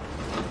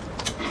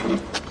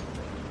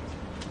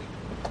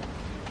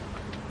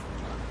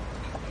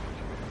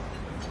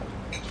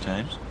it.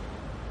 James?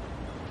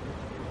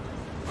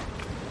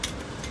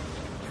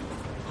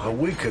 A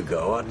week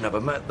ago, I'd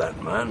never met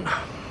that man.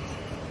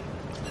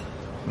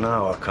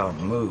 Now I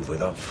can't move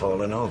without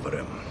falling over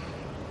him.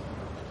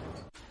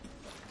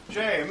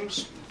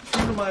 James, a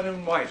friend of mine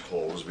in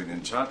Whitehall has been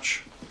in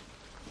touch.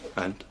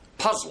 And?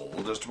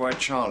 Puzzled as to why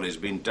Charlie's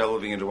been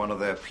delving into one of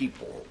their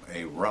people,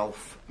 a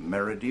Ralph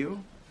Merridew.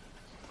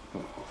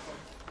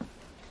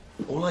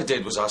 All I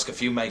did was ask a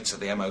few mates at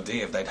the MOD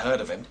if they'd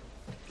heard of him.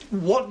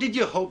 What did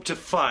you hope to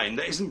find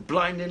that isn't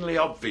blindingly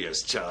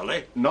obvious,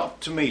 Charlie?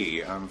 Not to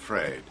me, I'm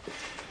afraid.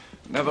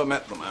 Never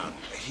met the man.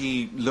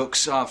 He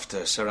looks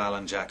after Sir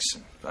Alan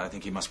Jackson. I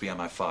think he must be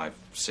MI5,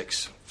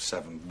 6,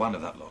 7, one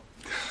of that lot.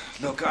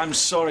 Look, I'm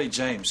sorry,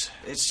 James.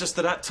 It's just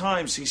that at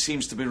times he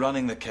seems to be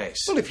running the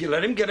case. Well, if you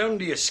let him get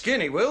under your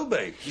skin, he will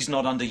be. He's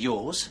not under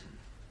yours.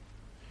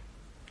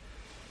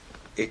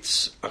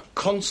 It's a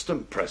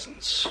constant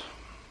presence.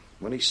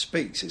 When he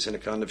speaks, it's in a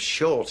kind of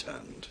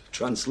shorthand,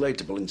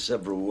 translatable in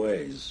several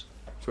ways.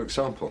 For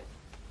example?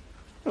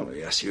 Well,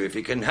 he asks you if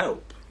he can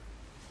help.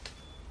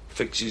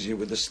 Fixes you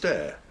with a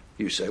stare.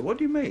 You say, what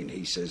do you mean?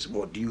 He says,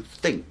 what do you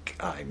think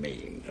I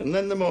mean? And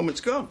then the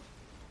moment's gone.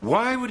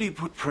 Why would he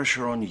put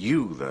pressure on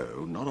you,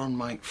 though, not on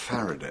Mike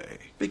Faraday?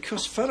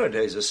 Because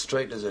Faraday's as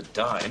straight as a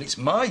die, and it's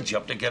my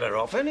job to get her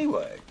off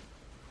anyway.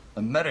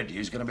 And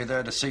Meridew's going to be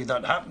there to see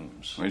that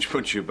happens. Which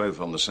puts you both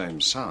on the same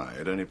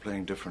side, only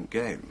playing different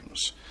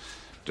games.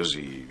 Does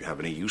he have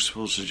any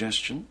useful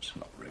suggestions?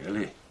 Not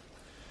really.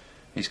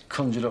 He's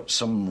conjured up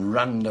some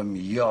random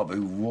yob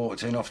who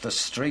walked in off the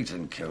street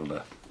and killed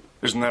her.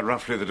 Isn't that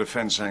roughly the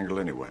defence angle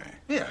anyway?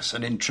 Yes,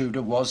 an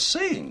intruder was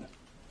seen.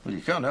 Well,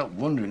 you can't help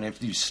wondering if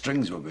these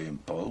strings were being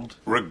pulled.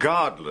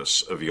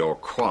 Regardless of your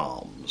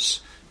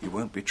qualms, you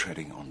won't be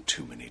treading on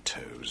too many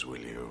toes, will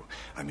you?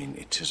 I mean,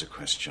 it is a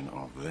question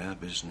of their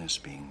business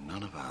being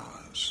none of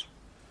ours.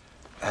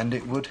 And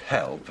it would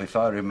help if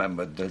I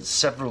remembered that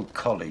several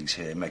colleagues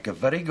here make a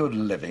very good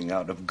living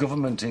out of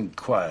government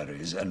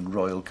inquiries and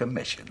royal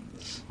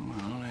commissions. Well,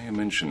 now you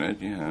mention it,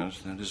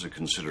 yes, that is a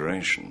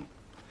consideration.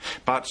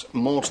 But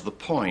more to the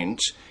point,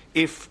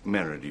 if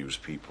Meridew's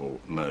people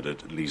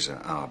murdered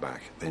Lisa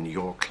Auerbach, then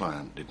your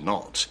client did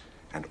not.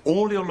 And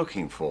all you're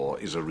looking for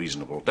is a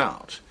reasonable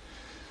doubt.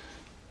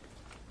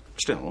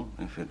 Still,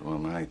 if it were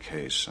my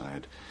case,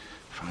 I'd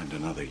find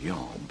another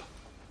yob.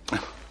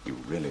 You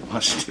really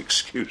must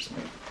excuse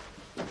me.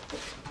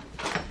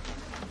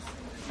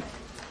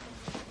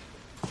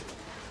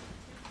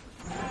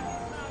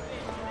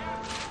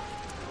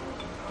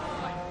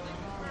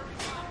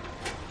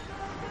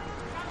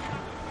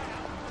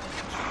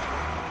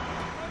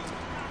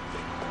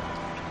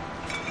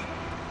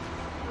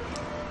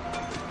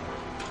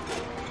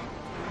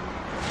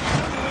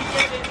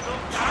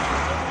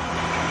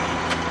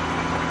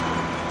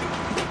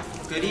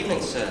 Good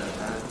evening, sir.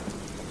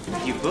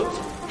 You booked?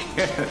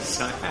 Yes,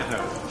 I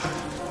have.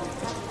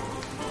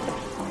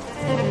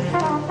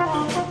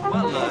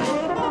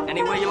 Well,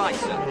 anywhere you like,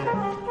 sir.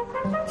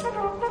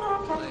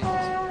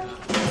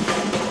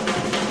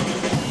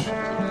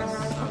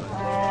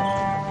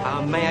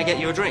 May I get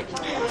you a drink?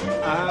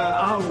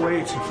 I'll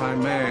wait if I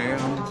may.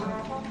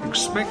 I'm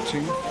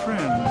expecting a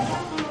friend.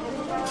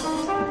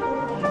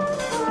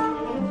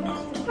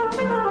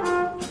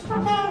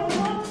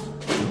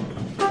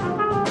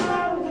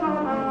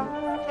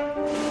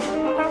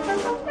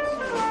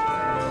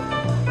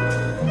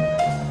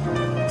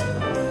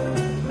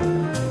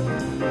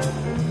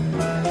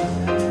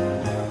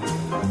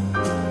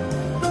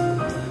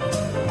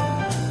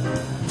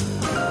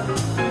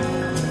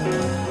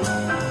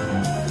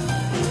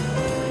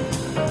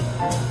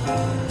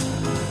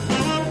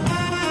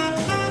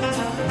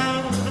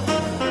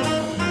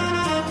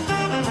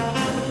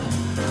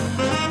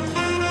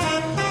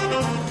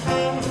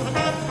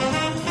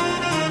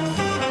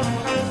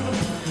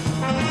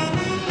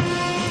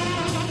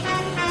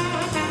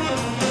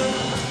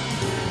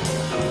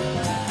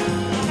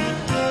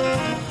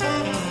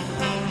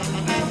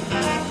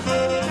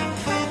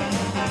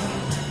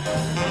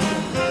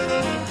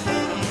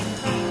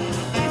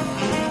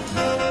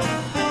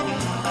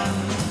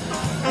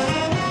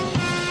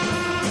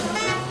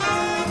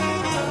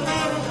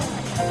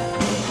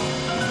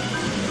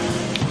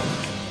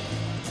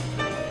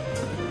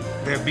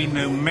 There been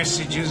no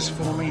messages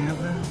for me, have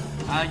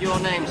there? Your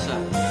name,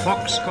 sir?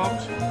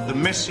 Foxcott. The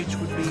message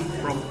would be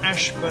from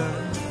Ashburn,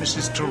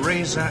 Mrs.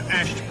 Teresa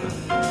Ashburn.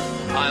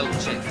 I'll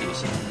check for you,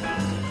 sir.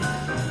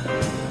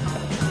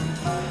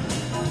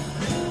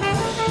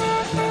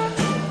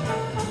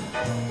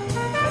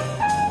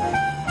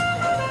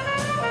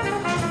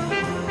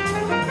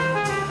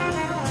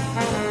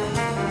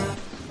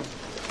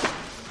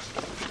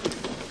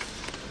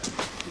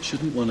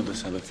 Shouldn't one of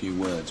us have a few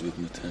words with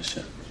Natasha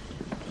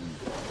and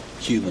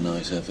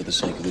humanise her for the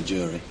sake of the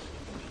jury?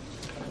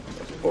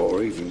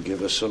 Or even give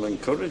her some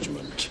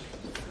encouragement.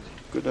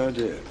 Good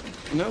idea.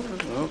 No,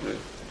 okay.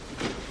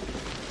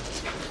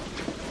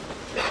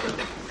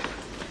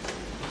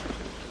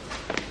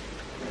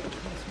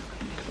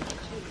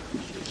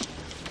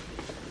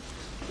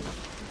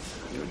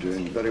 You're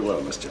doing very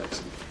well, Miss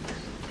Jackson.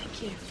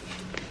 Thank you.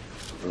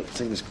 Well,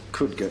 things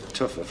could get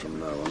tougher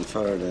from now on.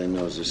 Faraday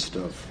knows his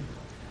stuff.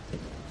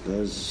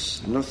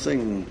 There's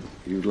nothing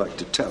you'd like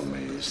to tell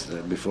me, is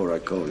there, before I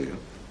call you?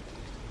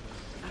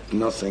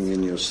 Nothing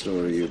in your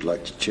story you'd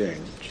like to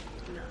change?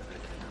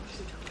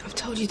 I've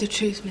told you the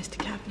truth, Mr.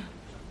 Kavanagh.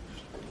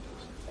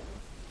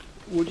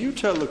 Would you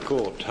tell the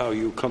court how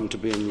you come to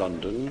be in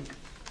London?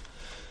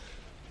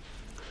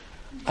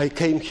 I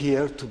came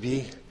here to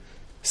be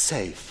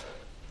safe.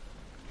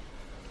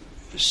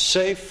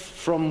 Safe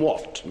from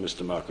what,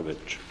 Mr.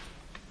 Markovich?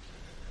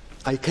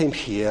 I came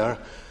here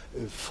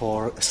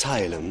for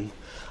asylum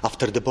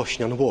after the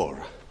Bosnian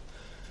War.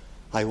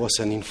 I was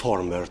an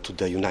informer to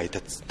the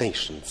United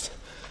Nations.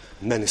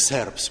 Many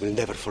Serbs will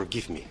never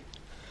forgive me.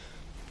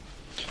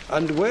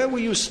 And where were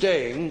you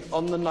staying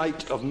on the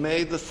night of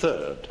May the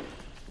 3rd?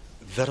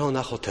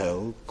 Verona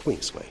Hotel,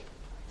 Queensway.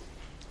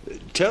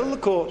 Tell the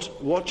court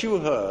what you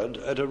heard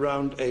at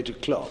around 8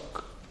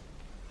 o'clock.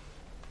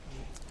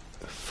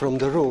 From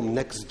the room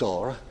next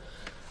door,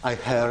 I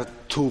heard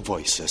two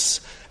voices,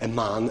 a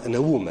man and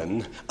a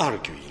woman,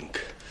 arguing.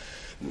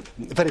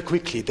 Very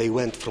quickly they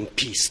went from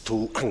peace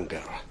to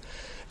anger,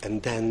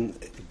 and then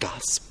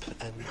gasp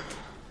and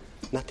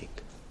nothing.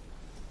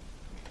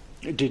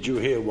 Did you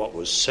hear what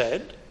was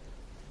said?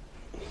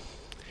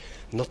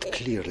 Not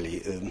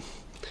clearly.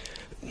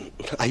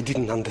 I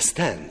didn't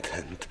understand,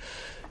 and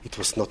it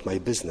was not my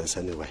business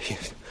anyway.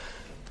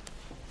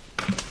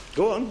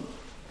 Go on.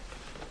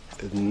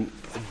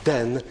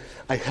 Then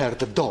I heard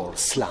the door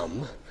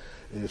slam,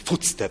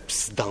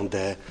 footsteps down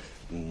the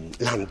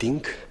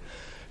landing,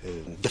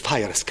 the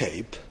fire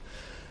escape,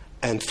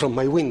 and from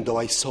my window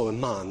I saw a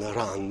man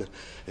run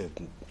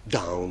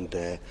down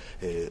the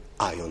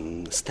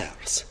iron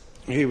stairs.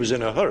 He was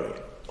in a hurry?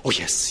 Oh,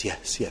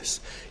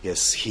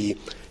 yes. He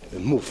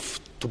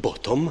moved to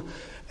bottom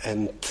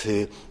and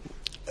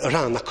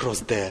ran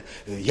across the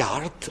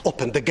yard,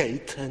 opened the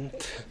gate and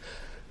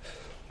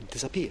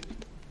disappeared.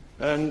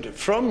 And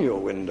from your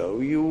window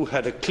you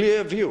had a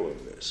clear view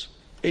of this,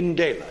 in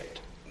daylight?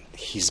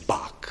 His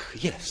back,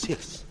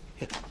 yes.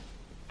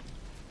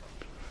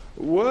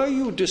 Were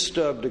you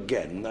disturbed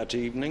again that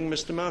evening,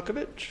 Mr.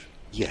 Markovich?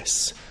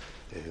 Yes.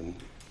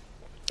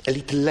 A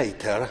little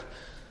later,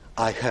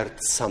 I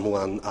heard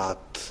someone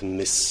at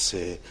Miss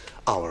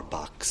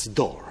Auerbach's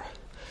door.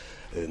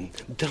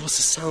 There was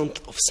a sound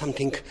of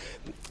something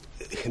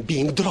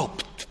being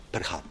dropped,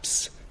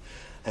 perhaps,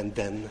 and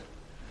then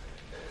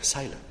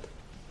silent.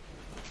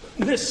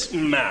 This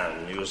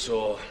man you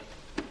saw,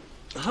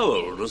 how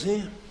old was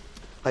he?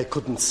 I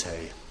couldn't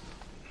say.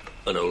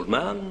 An old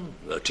man?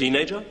 A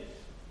teenager?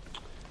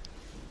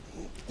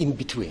 In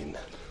between.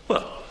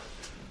 Well,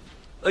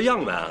 a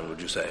young man,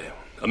 would you say?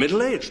 A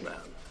middle-aged man?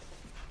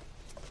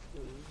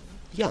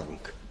 Young.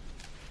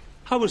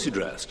 How was he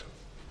dressed?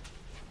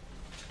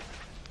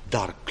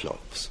 Dark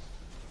clothes.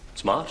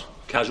 Smart?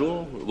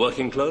 Casual?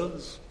 Working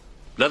clothes?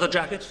 Leather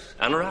jacket?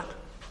 Anorak?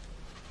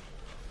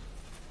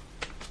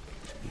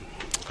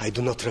 I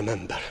do not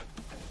remember.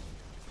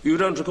 You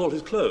don't recall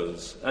his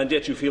clothes, and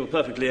yet you feel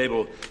perfectly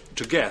able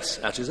to guess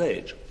at his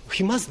age.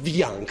 He must be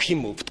young. He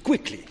moved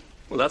quickly.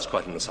 Well, that's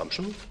quite an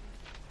assumption.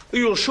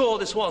 You're sure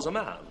this was a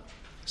man?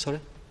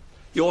 Sorry?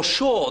 You're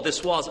sure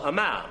this was a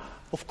man?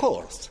 Of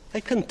course. I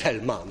can tell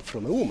man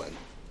from a woman.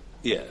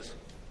 Yes.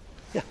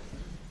 Yeah.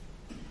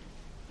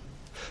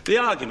 The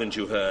argument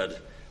you heard,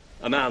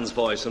 a man's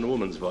voice and a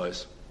woman's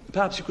voice,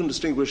 perhaps you can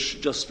distinguish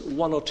just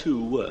one or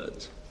two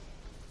words.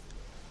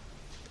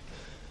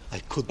 I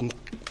couldn't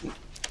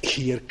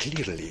hear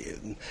clearly.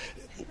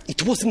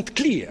 It wasn't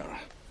clear.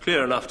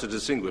 Clear enough to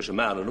distinguish a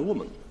man and a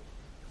woman.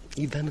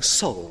 Even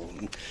so,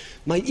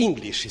 my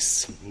English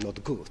is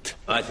not good.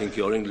 I think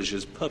your English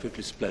is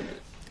perfectly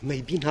splendid.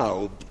 Maybe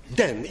now,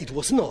 then it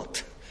was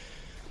not.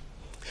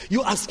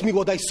 You asked me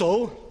what I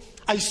saw?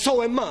 I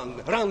saw a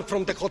man run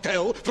from the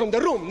hotel, from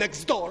the room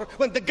next door,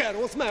 when the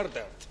girl was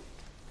murdered.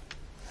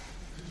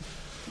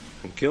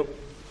 Thank you.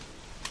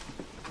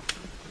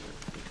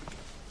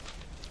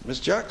 Miss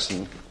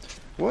Jackson,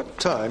 what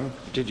time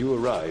did you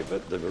arrive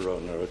at the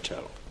Verona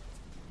Hotel?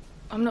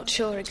 I'm not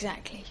sure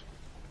exactly.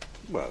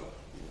 Well,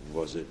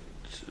 was it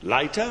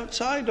light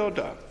outside or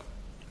dark?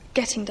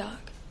 Getting dark.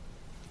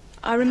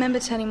 I remember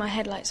turning my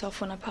headlights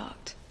off when I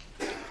parked.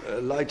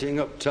 Lighting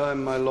up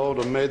time, my lord,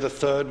 on May the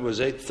 3rd was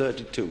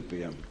 8:32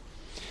 p.m.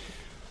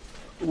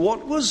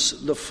 What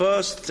was the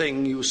first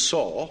thing you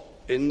saw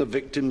in the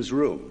victim's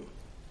room?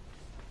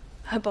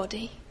 Her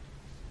body,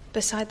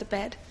 beside the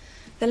bed,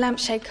 the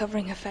lampshade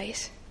covering her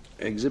face.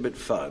 Exhibit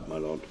 5, my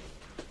lord.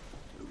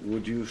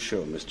 Would you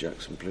show Miss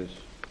Jackson, please?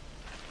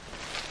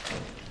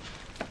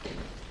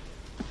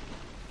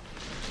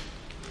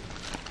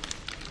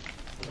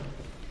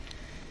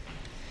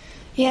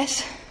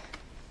 Yes,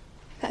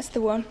 that's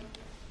the one.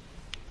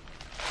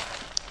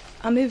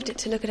 I moved it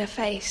to look at her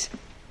face,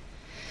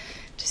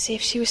 to see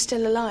if she was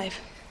still alive.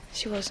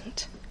 She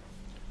wasn't.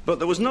 But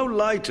there was no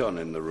light on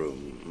in the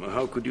room.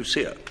 How could you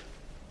see her?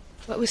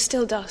 Well, it was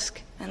still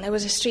dusk, and there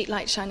was a street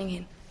light shining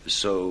in.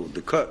 So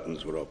the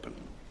curtains were open?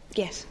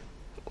 Yes,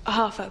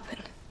 half open.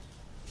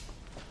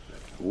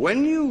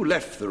 When you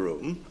left the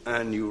room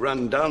and you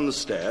ran down the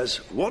stairs,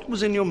 what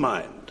was in your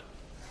mind?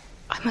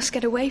 I must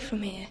get away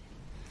from here.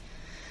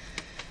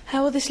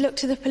 How will this look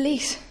to the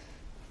police?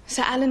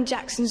 Sir Alan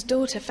Jackson's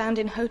daughter found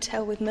in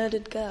hotel with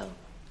murdered girl.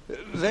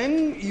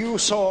 Then you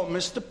saw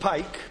Mr.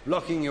 Pike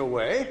blocking your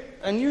way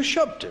and you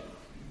shoved him.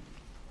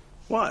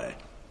 Why?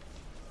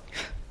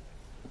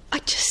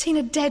 I'd just seen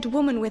a dead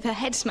woman with her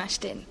head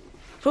smashed in.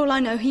 For all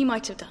I know, he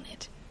might have done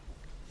it.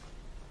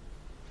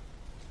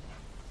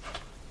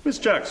 Miss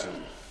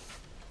Jackson,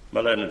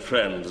 my learned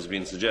friend has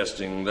been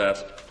suggesting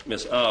that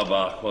Miss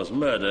Auerbach was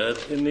murdered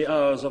in the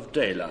hours of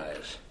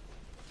daylight.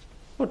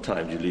 What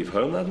time did you leave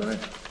home that night?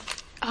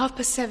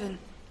 7:30.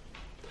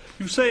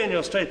 You say in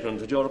your statement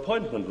that your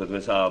appointment with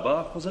Miss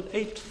Auerbach was at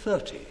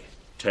 8:30.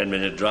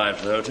 10-minute drive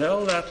to the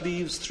hotel, that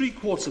leaves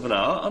 3/4 of an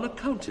hour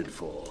unaccounted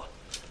for.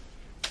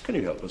 Can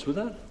you help us with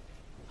that?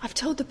 I've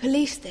told the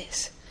police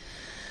this.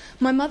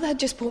 My mother had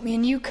just bought me a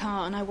new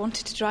car and I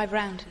wanted to drive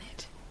round in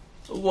it.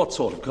 What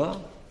sort of car?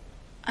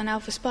 An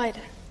Alpha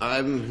Spider.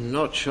 I'm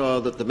not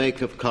sure that the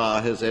make of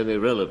car has any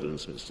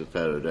relevance, Mr.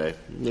 Faraday,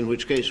 in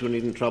which case we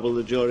needn't trouble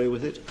the jury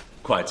with it.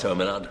 Quite so,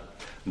 my lord.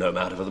 No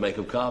matter for the make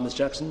of car, Miss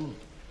Jackson.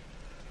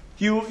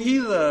 You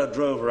either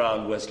drove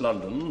around West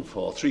London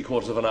for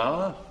 3/4 of an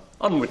hour,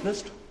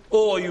 unwitnessed,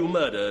 or you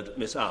murdered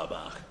Miss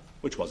Auerbach.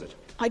 Which was it?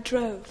 I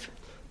drove.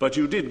 But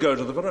you did go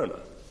to the Verona.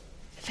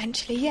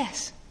 Eventually,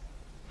 yes.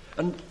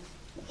 And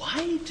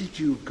why did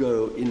you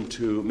go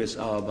into Miss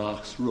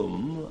Auerbach's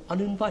room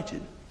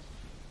uninvited?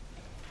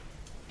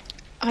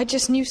 I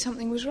just knew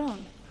something was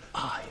wrong.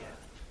 Aye.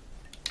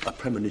 A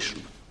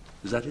premonition.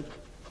 Is that it?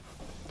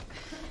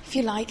 If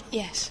you like,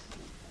 yes.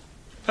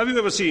 Have you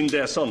ever seen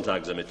Der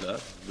Sonntagsermittler,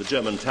 the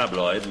German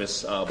tabloid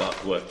Miss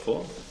Auerbach worked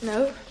for?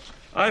 No.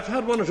 I've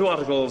had 1 or 2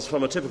 articles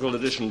from a typical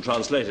edition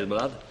translated, my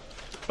lad.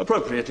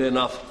 Appropriately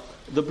enough,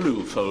 the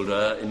blue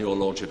folder in your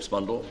lordship's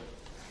bundle.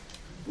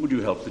 Would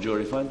you help the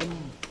jury find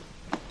them?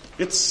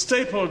 Its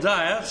staple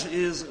diet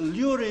is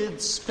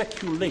lurid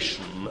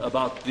speculation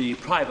about the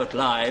private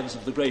lives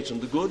of the great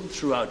and the good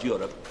throughout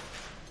Europe.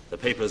 The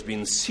paper's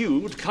been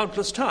sued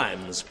countless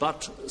times,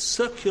 but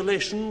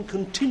circulation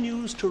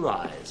continues to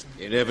rise.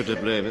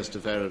 Inevitably, Mr.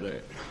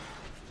 Faraday.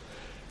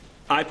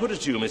 I put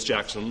it to you, Miss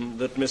Jackson,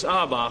 that Miss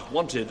Auerbach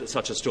wanted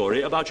such a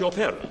story about your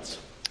parents.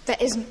 There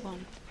isn't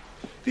one.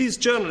 These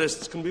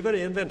journalists can be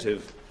very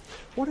inventive.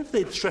 What if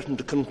they'd threatened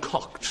to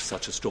concoct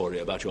such a story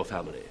about your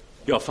family?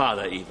 Your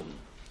father, even.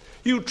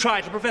 You'd try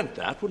to prevent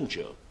that, wouldn't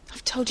you?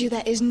 I've told you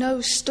there is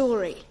no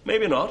story.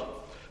 Maybe not.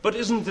 But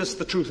isn't this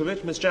the truth of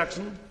it, Miss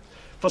Jackson?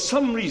 For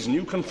some reason,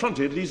 you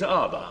confronted Lisa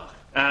Auerbach.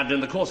 And in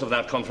the course of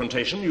that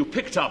confrontation, you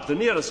picked up the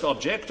nearest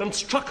object and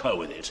struck her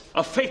with it.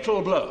 A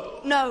fatal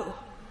blow. No.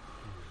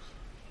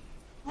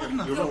 You're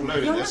not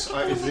loading this.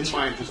 It's in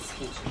my interest.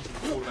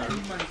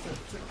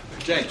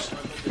 James,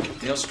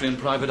 the Austrian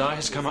private eye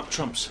has come up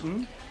trumps.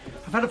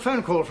 I've had a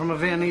phone call from a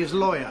Viennese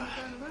lawyer.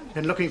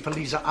 Been looking for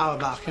Lisa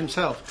Auerbach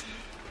himself.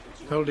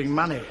 Holding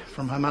money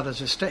from her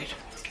mother's estate.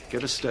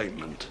 Get a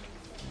statement.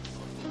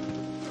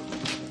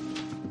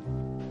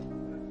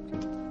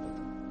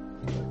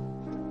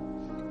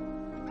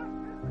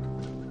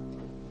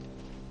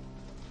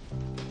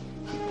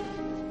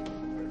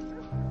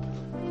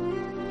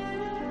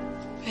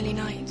 Early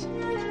night.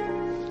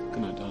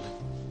 Good night, darling.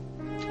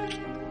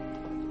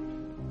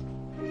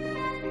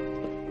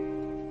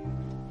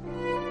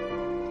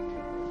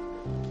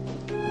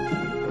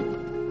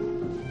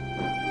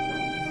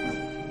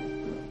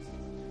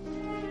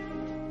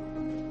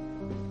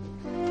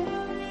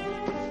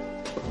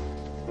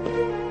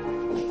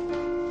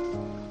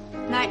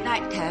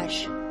 Night,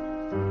 Tash.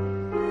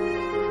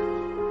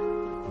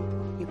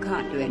 You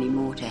can't do any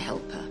more to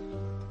help her.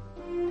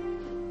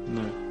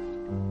 No.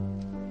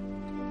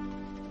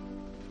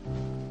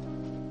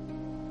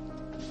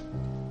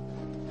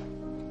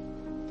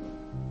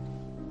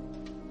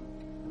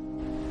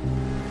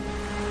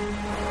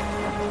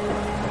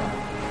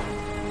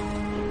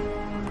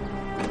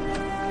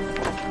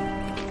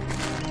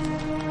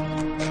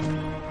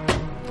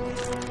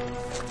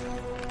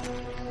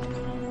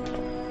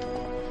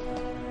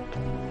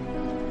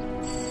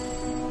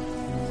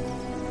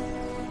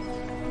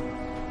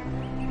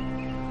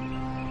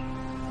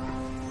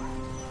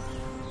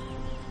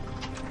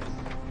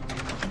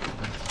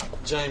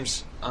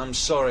 James, I'm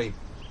sorry.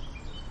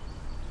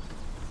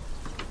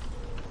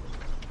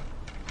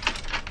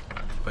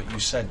 But you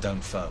said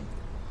don't phone.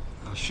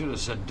 I should have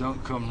said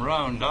don't come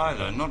round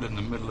either, not in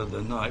the middle of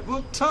the night.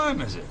 What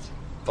time is it?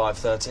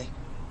 5:30.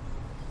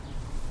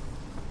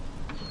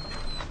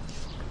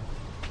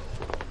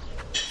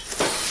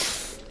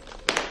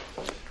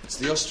 It's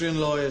the Austrian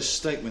lawyer's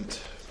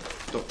statement,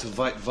 Dr.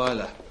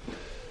 Weitweiler.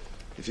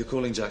 If you're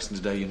calling Jackson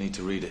today, you need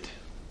to read it.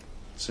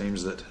 It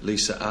seems that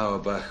Lisa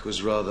Auerbach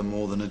was rather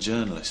more than a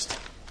journalist.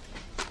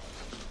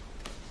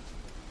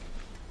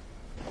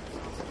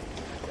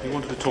 You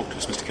wanted to talk to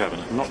us, Mr.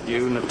 Kavanagh. Not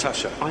you,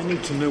 Natasha. I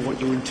need to know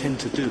what you intend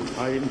to do.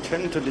 I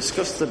intend to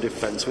discuss the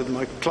defence with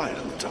my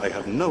client. I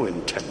have no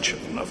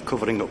intention of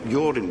covering up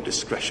your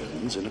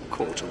indiscretions in a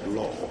court of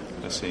law.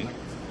 I see.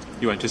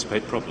 You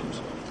anticipate problems.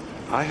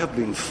 I have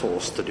been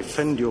forced to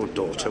defend your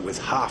daughter with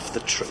half the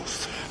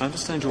truth. I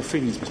understand your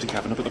feelings, Mr.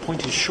 Kavanagh, but the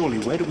point is surely,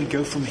 where do we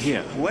go from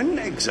here? When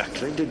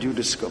exactly did you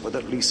discover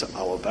that Lisa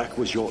Auerbach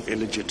was your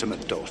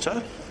illegitimate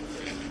daughter?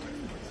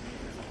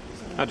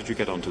 How did you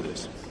get onto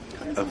this?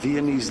 A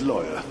Viennese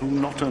lawyer who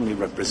not only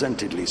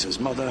represented Lisa's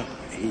mother,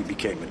 he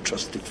became a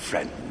trusted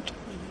friend.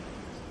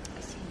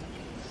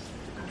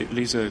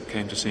 Lisa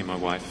came to see my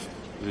wife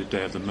the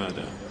day of the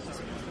murder.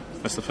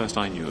 That's the first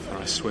I knew of her,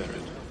 I swear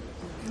it.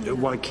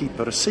 Why keep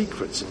her a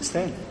secret since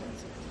then?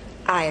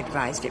 I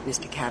advised it,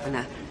 Mr.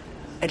 Kavanagh.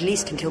 At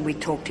least until we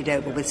talked it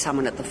over with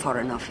someone at the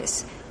Foreign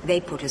Office. They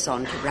put us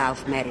on to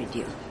Ralph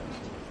Merridew.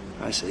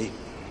 I see.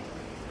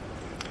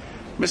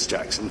 Miss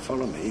Jackson,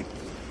 follow me.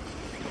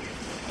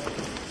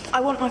 I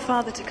want my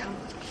father to come.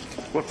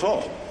 What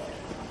for?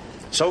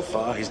 So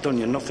far, he's done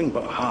you nothing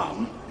but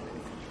harm.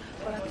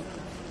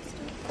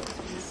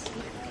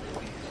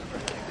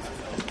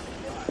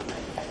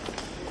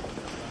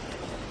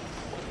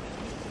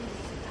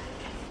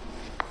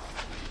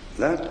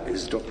 That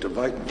is Dr.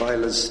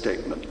 Weitweiler's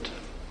statement.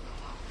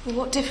 Well,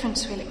 what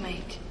difference will it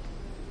make?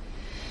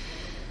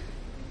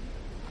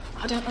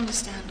 I don't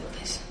understand all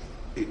this.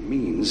 It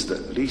means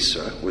that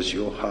Lisa was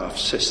your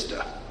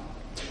half-sister.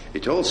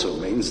 It also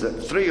means that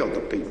 3 other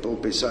people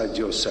besides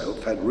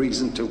yourself had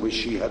reason to wish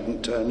she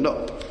hadn't turned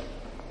up.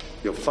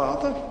 Your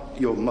father,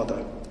 your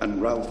mother, and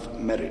Ralph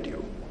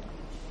Merridew.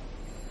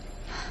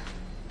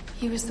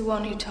 He was the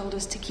one who told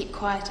us to keep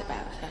quiet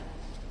about her.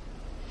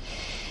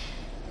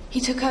 He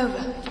took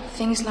over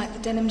things like the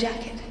denim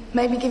jacket,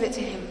 made me give it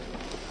to him.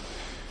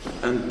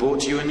 And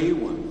bought you a new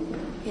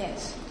one?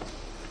 Yes.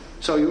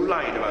 So you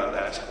lied about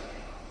that.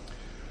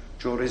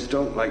 Juries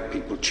don't like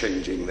people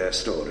changing their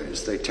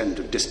stories. They tend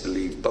to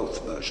disbelieve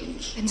both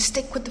versions. Then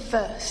stick with the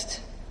first.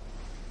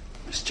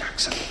 Miss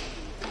Jackson,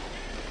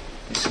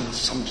 this is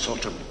some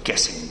sort of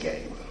guessing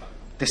game.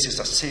 This is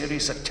a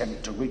serious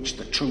attempt to reach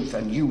the truth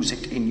and use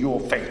it in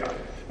your favour.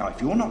 Now, if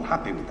you're not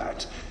happy with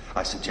that,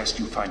 I suggest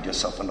you find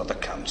yourself another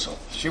counsel.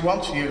 She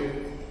wants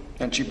you.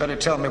 Then she better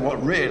tell me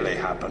what really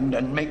happened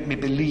and make me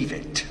believe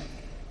it.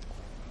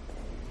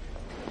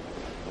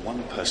 The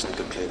one person who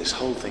could clear this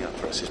whole thing up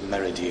for us is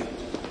Merridew.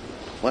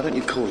 Why don't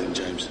you call him,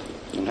 James?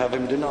 And have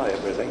him deny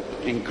everything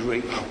in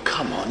Greek. Oh,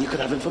 come on, you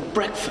could have him for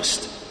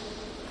breakfast.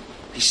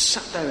 He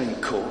sat there in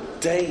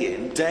court, day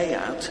in, day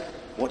out,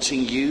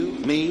 watching you,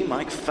 me,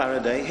 Mike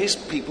Faraday, his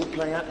people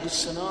play out his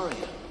scenario.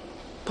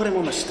 Put him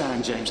on the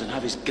stand, James, and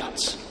have his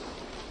guts.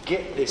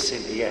 Get this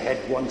into your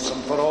head once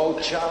and for all,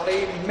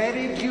 Charlie.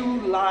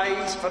 Merridew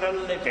lies for a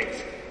living.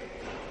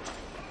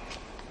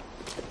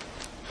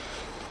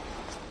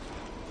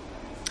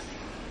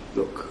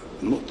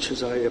 Look, much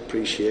as I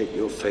appreciate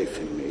your faith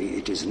in me,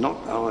 it is not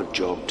our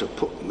job to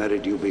put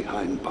Merridew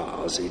behind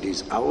bars. It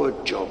is our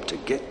job to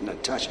get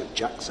Natasha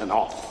Jackson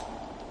off.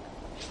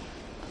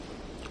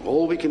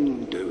 All we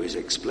can do is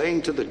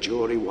explain to the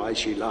jury why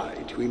she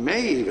lied. We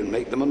may even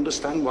make them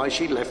understand why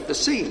she left the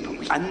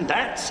scene. And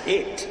that's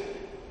it.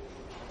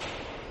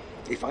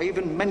 If I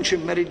even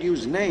mention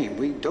Merridew's name,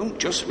 we don't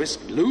just risk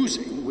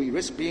losing, we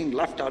risk being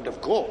left out of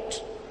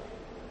court.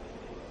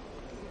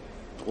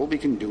 All we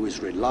can do is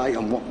rely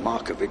on what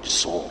Markovich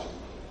saw.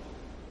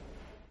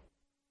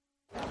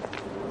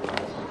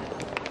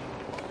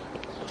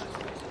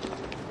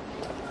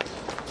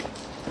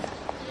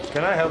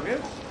 Can I help you?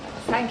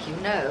 Thank you,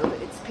 no.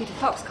 It's Peter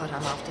Foxcott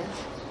I'm after.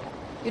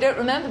 You don't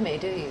remember me,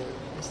 do you,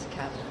 Mr.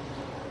 Kavanagh?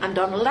 I'm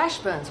Donald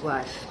Ashburn's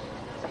wife.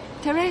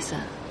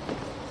 Teresa.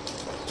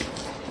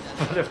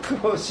 But of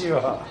course you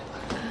are.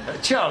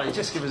 Charlie,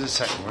 just give us a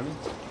second, will you?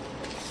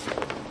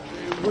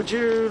 Would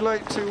you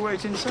like to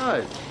wait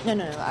inside? No,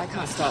 I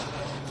can't stop.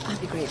 I'd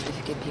be grateful if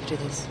you could picture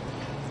this.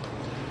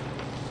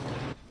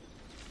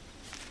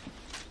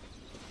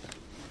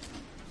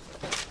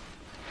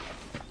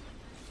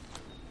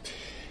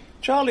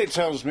 Charlie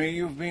tells me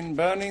you've been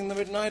burning the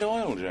midnight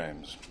oil,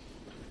 James.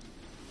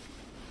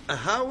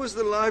 How was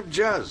the live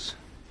jazz?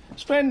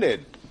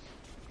 Splendid.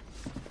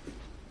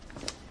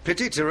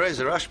 Pity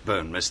Teresa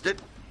Ashburn missed it.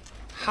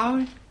 How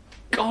in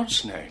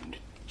God's name?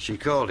 She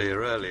called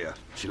here earlier.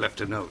 She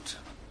left a note.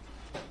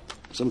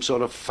 Some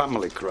sort of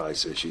family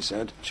crisis, she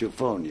said. She'll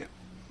phone you.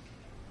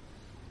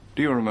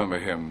 Do you remember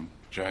him,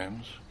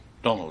 James?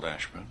 Donald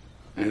Ashburn?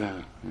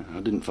 Yeah, I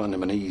didn't find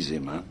him an easy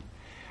man.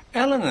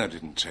 Eleanor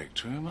didn't take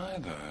to him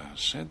either.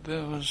 Said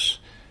there was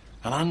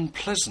an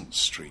unpleasant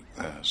streak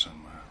there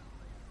somewhere.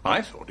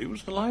 I thought he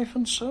was the life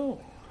and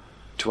soul.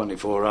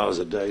 24 hours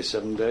a day,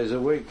 7 days a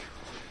week.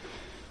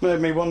 Made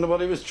me wonder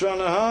what he was trying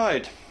to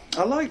hide.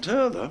 I liked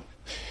her, though.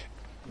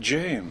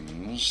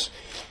 James,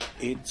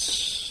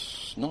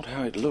 it's not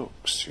how it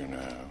looks, you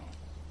know.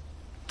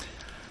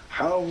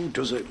 How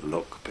does it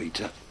look,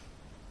 Peter?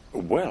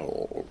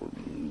 Well,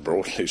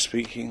 broadly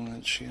speaking,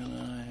 that she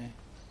and I...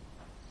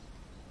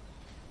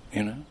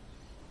 You know?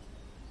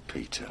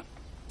 Peter,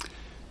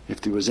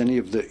 if there was any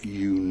of the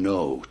you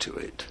know to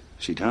it,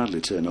 she'd hardly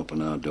turn up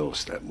on our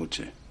doorstep, would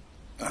she?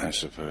 I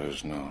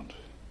suppose not.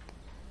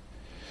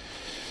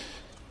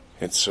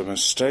 It's a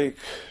mistake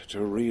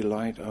to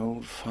relight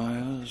old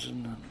fires,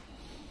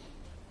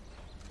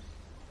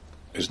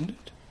 isn't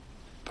it?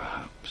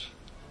 Perhaps.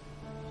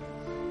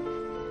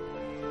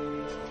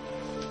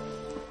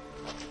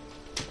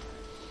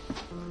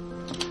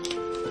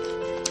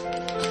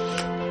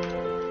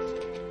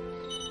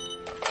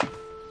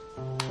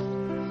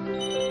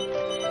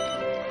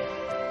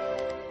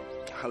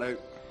 Hello.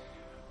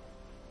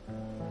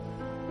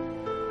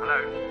 Hello?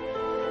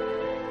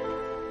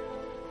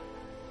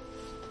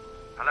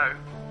 Hello?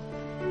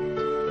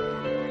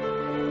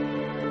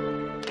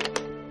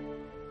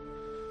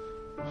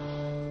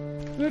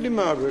 Lady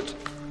Margaret,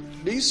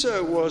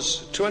 Lisa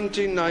was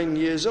 29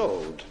 years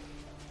old.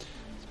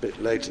 It's a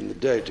bit late in the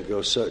day to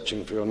go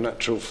searching for your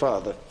natural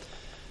father.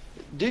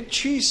 Did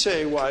she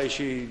say why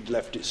she'd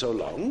left it so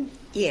long?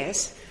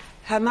 Yes.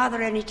 Her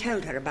mother only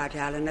told her about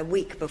Alan a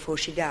week before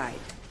she died.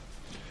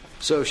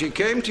 So she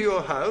came to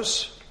your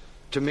house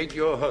to meet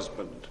your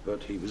husband,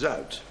 but he was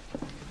out.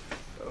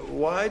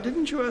 Why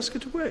didn't you ask her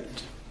to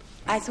wait?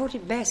 I thought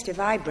it best if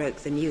I broke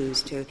the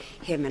news to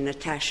him and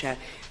Natasha.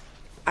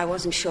 I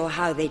wasn't sure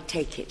how they'd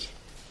take it.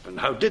 And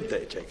how did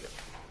they take it?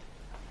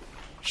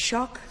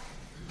 Shock,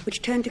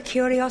 which turned to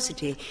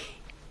curiosity.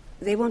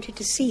 They wanted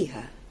to see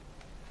her.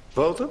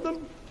 Both of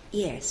them?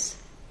 Yes.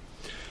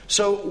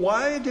 So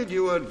why did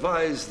you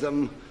advise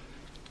them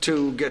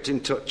to get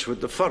in touch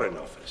with the Foreign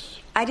Office?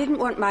 I didn't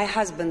want my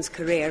husband's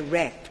career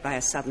wrecked by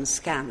a sudden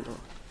scandal.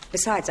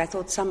 Besides, I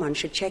thought someone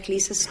should check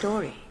Lisa's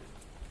story.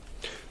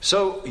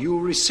 So you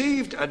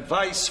received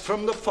advice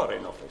from the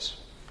Foreign Office?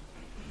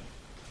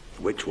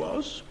 Which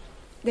was?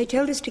 They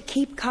told us to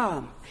keep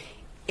calm.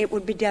 It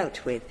would be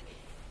dealt with.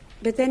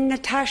 But then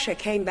Natasha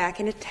came back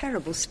in a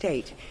terrible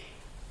state.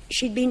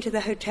 She'd been to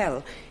the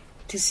hotel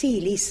to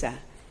see Lisa.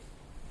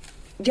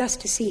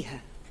 Just to see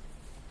her.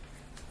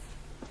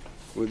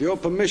 With your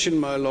permission,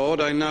 my lord,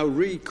 I now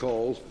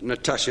recall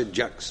Natasha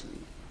Jackson.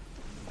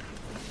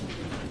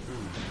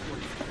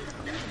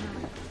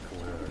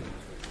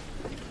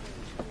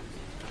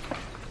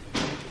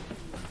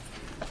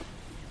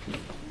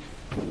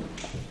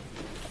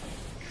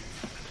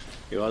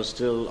 You are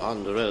still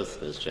under oath,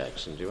 Miss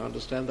Jackson. Do you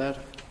understand that?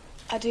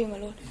 I do, my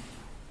lord.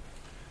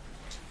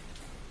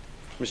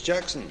 Miss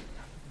Jackson,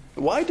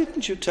 why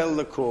didn't you tell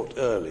the court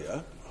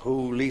earlier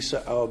who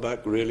Lisa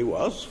Auerbach really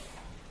was?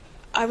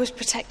 I was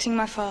protecting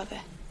my father.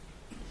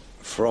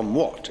 From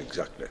what,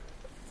 exactly?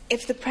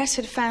 If the press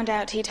had found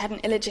out he'd had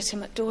an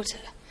illegitimate daughter,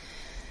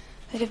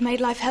 they'd have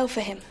made life hell for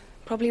him,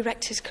 probably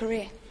wrecked his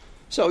career.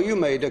 So you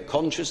made a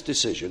conscious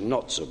decision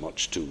not so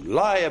much to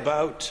lie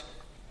about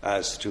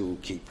as to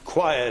keep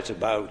quiet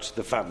about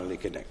the family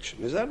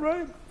connection. Is that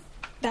right?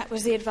 That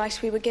was the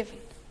advice we were given.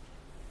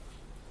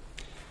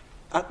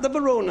 At the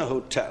Verona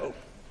Hotel,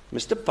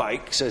 Mr.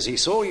 Pike says he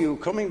saw you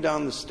coming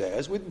down the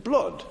stairs with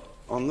blood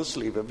on the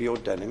sleeve of your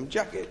denim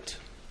jacket.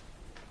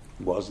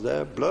 Was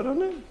there blood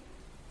on it?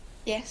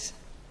 Yes.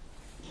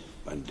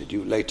 And did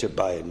you later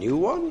buy a new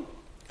one?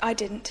 I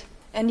didn't.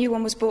 A new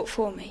one was bought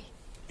for me.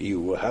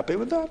 You were happy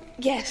with that?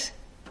 Yes.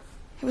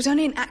 It was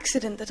only an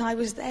accident that I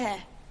was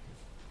there.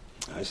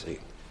 I see.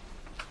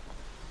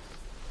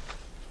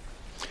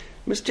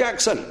 Miss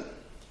Jackson,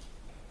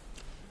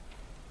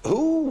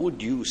 who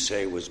would you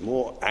say was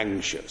more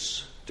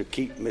anxious to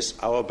keep Miss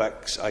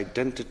Auerbach's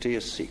identity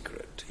a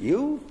secret?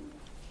 You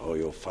or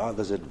your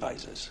father's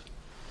advisors?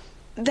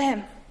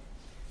 Them.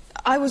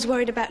 I was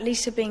worried about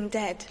Lisa being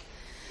dead.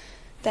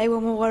 They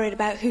were more worried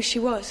about who she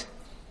was.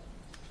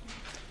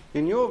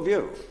 In your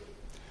view,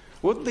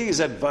 would these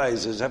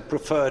advisors have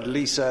preferred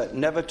Lisa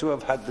never to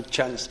have had the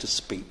chance to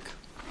speak?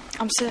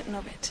 I'm certain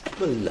of it.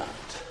 Blood.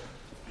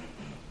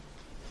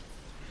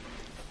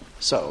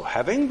 So,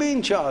 having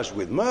been charged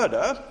with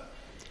murder,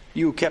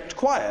 you kept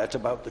quiet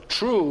about the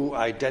true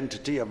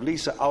identity of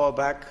Lisa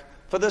Auerbach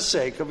for the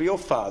sake of your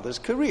father's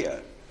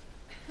career.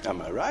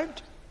 Am I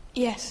right?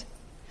 Yes.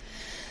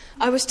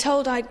 I was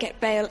told I'd get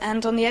bail,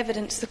 and on the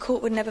evidence, the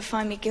court would never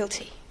find me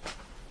guilty.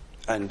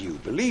 And you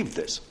believed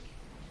this?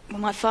 Well,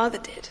 my father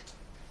did.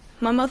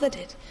 My mother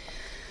did.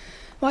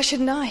 Why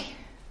shouldn't I?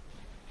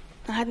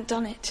 I hadn't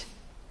done it.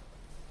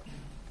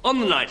 On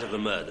the night of the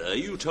murder,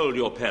 you told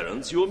your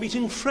parents you were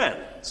meeting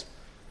friends.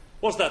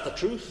 Was that the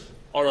truth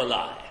or a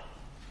lie?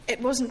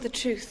 It wasn't the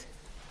truth.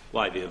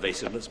 Why the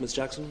evasiveness, Miss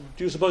Jackson?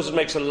 Do you suppose it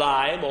makes a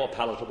lie more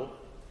palatable?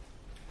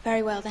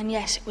 Very well, then,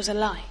 yes, it was a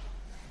lie.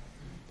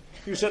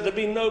 You said there'd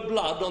been no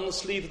blood on the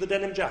sleeve of the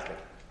denim jacket.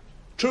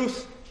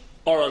 Truth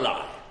or a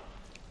lie?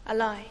 A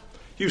lie.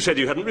 You said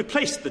you hadn't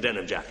replaced the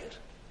denim jacket.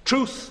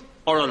 Truth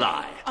or a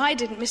lie? I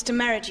didn't. Mr.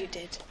 Merridew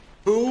did.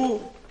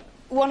 Who?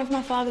 One of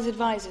my father's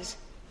advisors.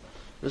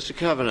 Mr.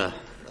 Kavanagh,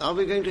 are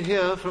we going to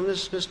hear from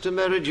this Mr.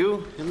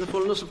 Merridew in the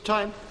fullness of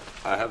time?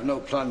 I have no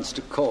plans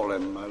to call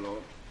him, my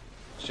lord.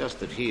 It's just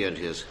that he and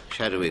his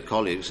shadowy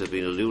colleagues have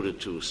been alluded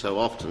to so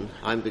often,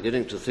 I'm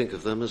beginning to think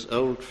of them as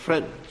old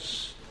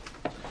friends.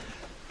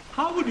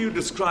 How would you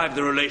describe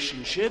the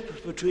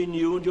relationship between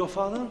you and your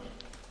father?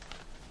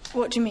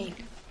 What do you mean?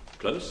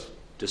 Close?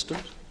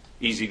 Distant?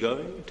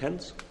 Easygoing?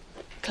 Tense?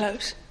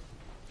 Close.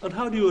 And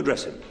how do you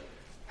address him?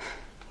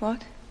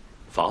 What?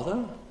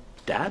 Father?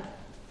 Dad?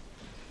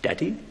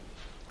 Daddy?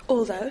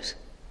 All those.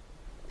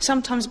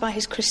 Sometimes by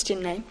his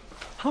Christian name.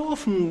 How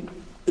often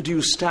do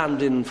you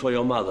stand in for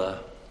your mother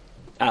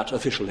at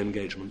official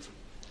engagements?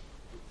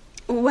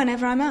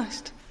 Whenever I'm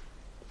asked.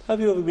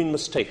 Have you ever been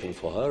mistaken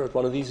for her at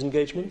one of these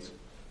engagements?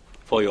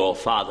 For your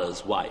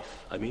father's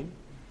wife, I mean?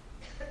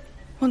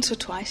 Once or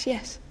twice,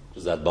 yes.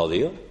 Does that bother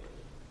you?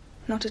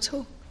 Not at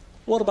all.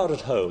 What about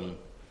at home?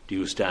 Do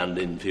you stand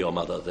in for your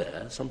mother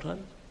there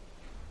sometimes?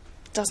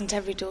 Doesn't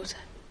every daughter?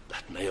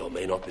 That may or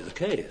may not be the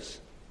case.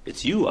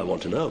 It's you I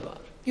want to know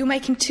about. You're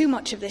making too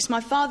much of this.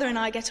 My father and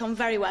I get on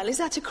very well. Is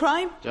that a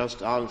crime?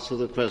 Just answer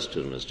the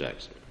question, Miss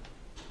Jackson.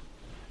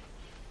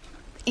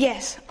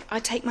 Yes, I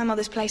take my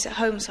mother's place at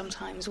home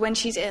sometimes, when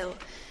she's ill,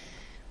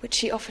 which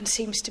she often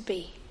seems to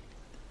be.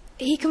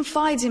 He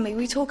confides in me.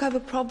 We talk over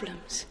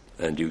problems.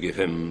 And you give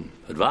him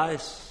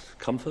advice,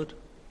 comfort,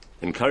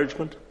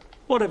 encouragement,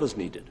 whatever's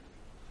needed.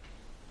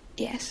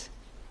 Yes.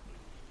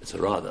 It's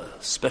a rather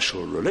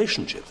special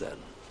relationship, then.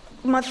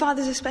 My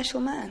father's a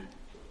special man.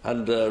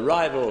 And a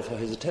rival for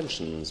his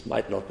attentions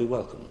might not be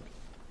welcomed.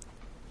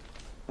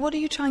 What are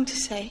you trying to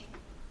say?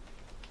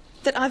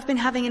 That I've been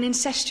having an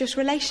incestuous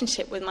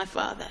relationship with my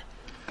father?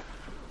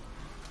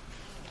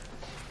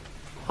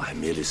 I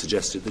merely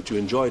suggested that you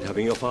enjoyed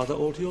having your father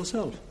all to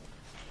yourself.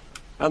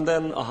 And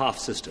then a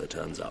half-sister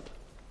turns up.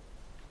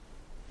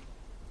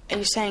 Are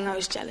you saying I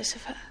was jealous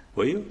of her?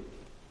 Were you?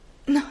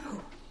 No.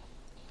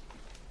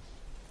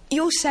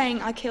 You're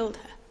saying I killed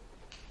her.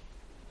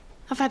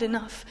 I've had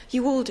enough.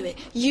 You all do it.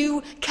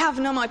 You,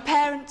 Kavanagh, my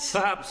parents.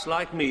 Perhaps,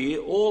 like me,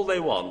 all they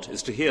want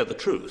is to hear the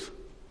truth.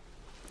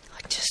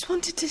 I just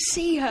wanted to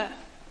see her.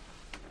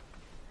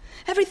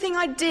 Everything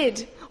I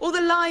did, all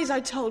the lies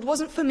I told,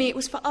 wasn't for me, it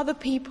was for other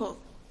people.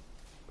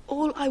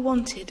 All I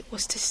wanted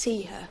was to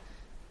see her.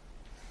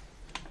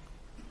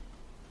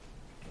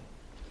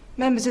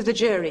 Members of the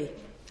jury,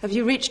 have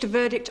you reached a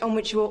verdict on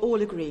which you are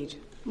all agreed?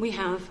 We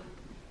have.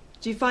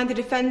 Do you find the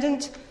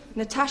defendant,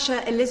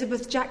 Natasha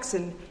Elizabeth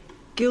Jackson,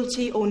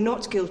 guilty or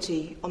not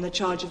guilty on the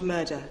charge of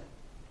murder?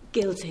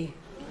 Guilty.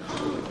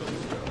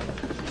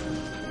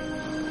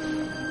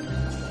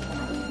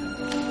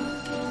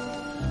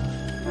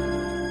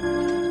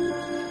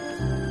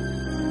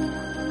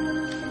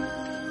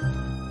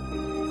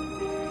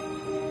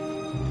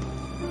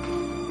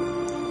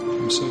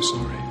 I'm so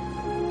sorry.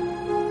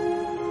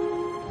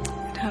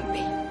 Don't be.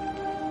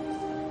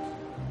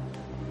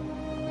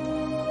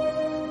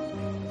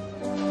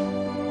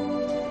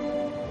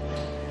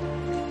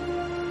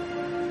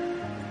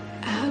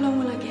 How long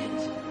will I get?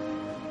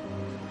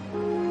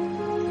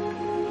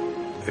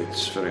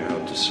 It's very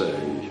hard to say.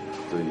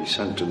 The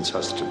sentence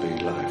has to be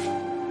life.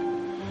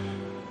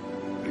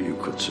 You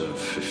could serve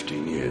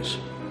 15 years.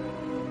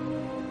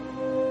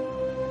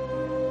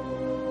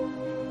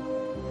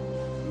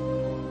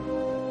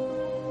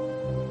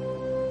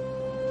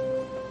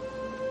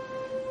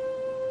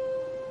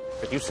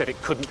 But you said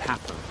it couldn't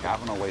happen.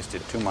 Kavanagh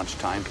wasted too much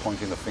time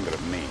pointing the finger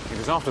at me. He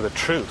was after the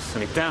truth,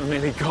 and he damn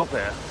nearly got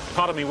there.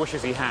 Part of me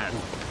wishes he had.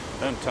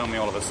 Don't tell me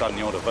all of a sudden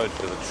you're devoted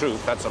to the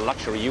truth. That's a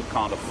luxury you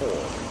can't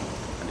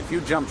afford. And if you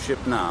jump ship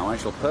now, I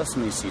shall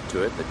personally see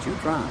to it that you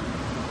drown.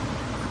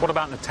 What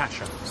about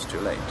Natasha? It's too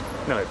late.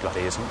 No, it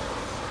bloody isn't.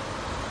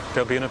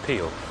 There'll be an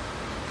appeal.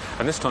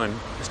 And this time,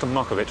 Mr.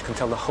 Markovich can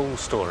tell the whole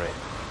story.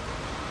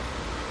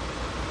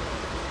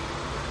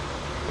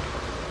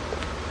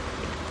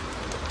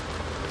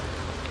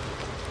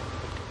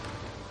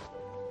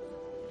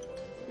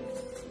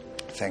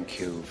 Thank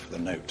you for the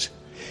note.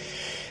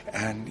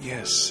 And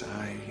yes,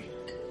 I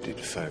did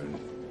phone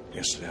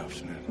yesterday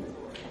afternoon.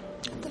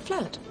 The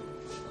flat?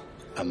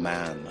 A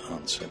man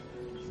answered.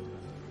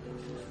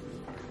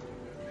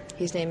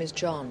 His name is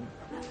John.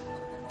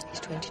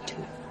 He's 22.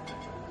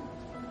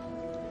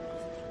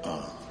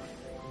 Ah.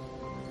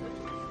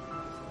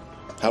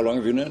 How long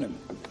have you known him?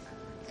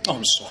 Oh,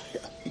 I'm sorry.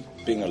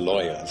 Being a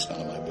lawyer, it's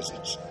none of my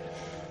business.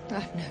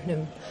 I've known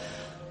him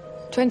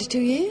 22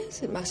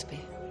 years, it must be.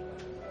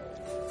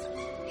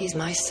 He's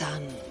my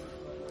son.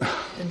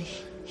 And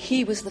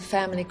he was the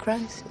family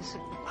crisis.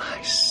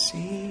 I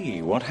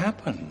see. What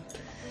happened?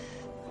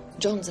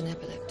 John's an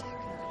epileptic,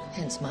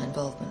 hence my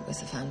involvement with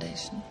the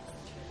foundation.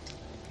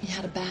 He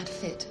had a bad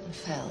fit and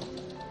fell.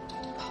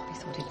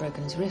 thought he'd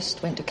broken his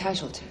wrist, went to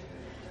casualty.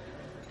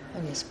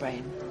 Only a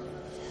sprain.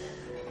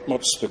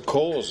 What's the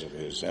cause of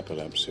his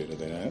epilepsy, do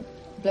they know?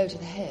 Blow to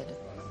the head.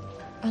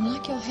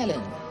 Unlike your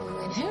Helen,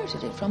 who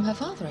inherited it from her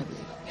father, I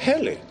believe.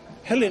 Helen?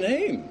 Helen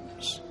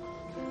Ames?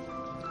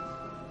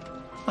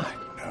 I had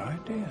no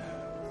idea.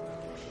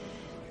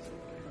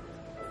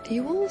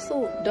 You all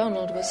thought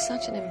Donald was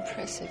such an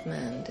impressive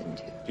man, didn't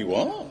you? He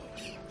was.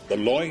 The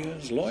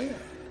lawyer's lawyer.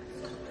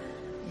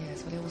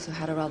 Yes, but he also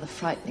had a rather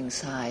frightening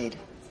side.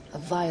 A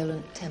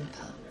violent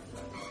temper.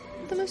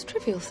 The most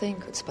trivial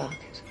thing could spark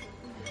it.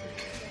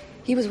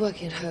 He was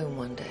working at home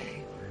one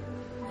day.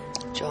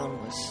 John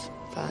was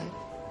 5.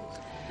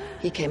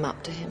 He came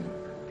up to him,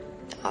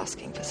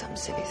 asking for some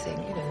silly thing,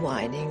 you know,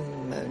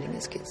 whining, moaning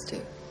as kids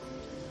do.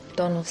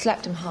 Donald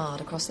slapped him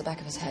hard across the back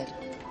of his head.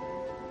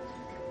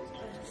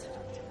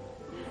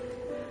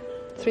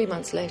 3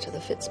 months later, the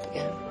fits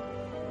began.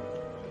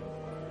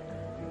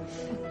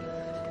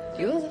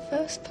 You're the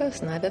first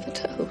person I've ever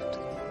told.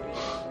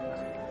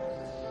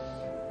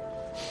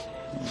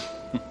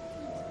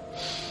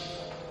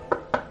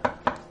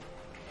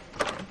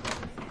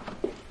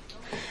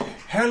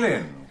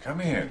 Helen,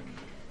 come in.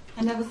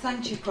 I never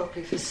thanked you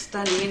properly for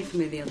standing in for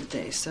me the other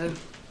day, so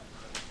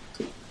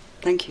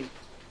thank you.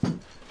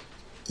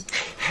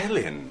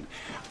 Helen,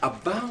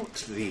 about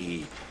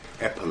the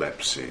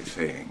epilepsy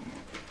thing.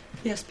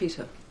 Yes,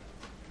 Peter.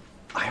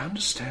 I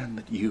understand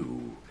that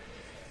you,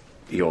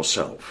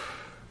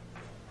 yourself,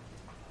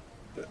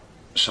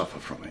 suffer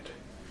from it.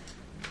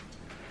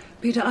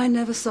 Peter, I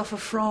never suffer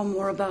from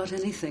or about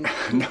anything.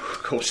 No,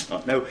 of course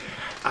not. No,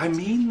 I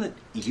mean that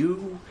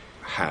you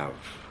have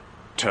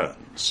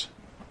turns.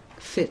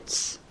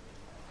 Fits.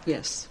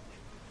 Yes,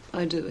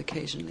 I do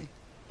occasionally.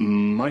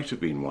 Might have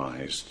been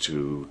wise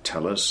to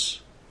tell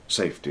us,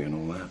 safety and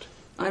all that.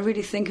 I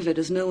really think of it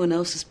as no one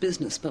else's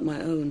business but my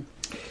own.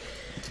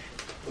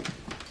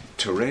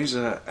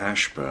 Teresa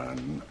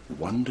Ashburn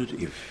wondered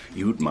if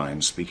you'd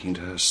mind speaking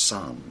to her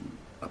son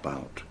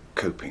about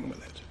coping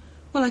with it.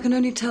 Well, I can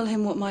only tell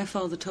him what my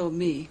father told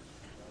me.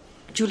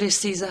 Julius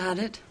Caesar had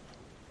it,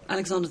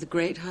 Alexander the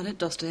Great had it,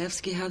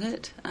 Dostoevsky had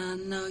it,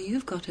 and now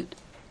you've got it.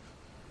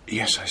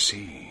 Yes, I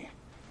see.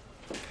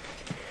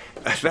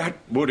 That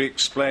would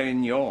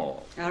explain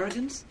your...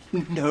 Arrogance?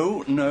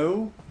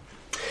 No.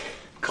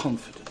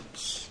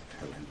 Confidence,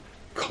 Helen.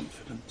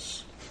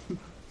 Confidence.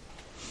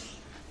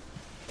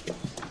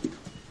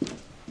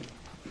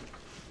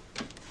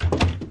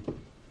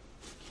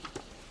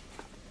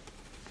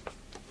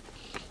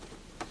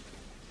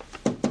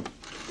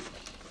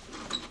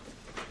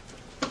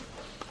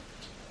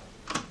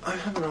 I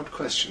have an odd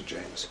question,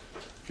 James.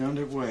 Can't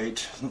it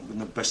wait? It's not been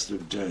the best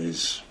of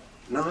days.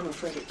 No, I'm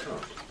afraid it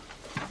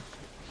can't.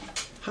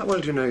 How well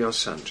do you know your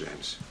son,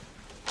 James?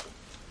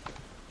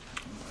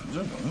 I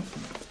don't know.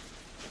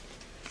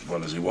 As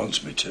well as he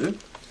wants me to.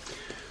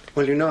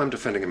 Well, you know I'm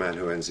defending a man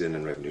who earns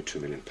in revenue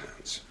 £2 million.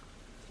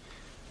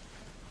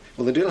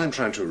 Well, the deal I'm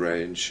trying to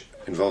arrange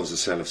involves the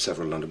sale of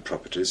several London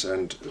properties,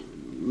 and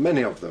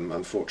many of them,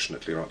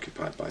 unfortunately, are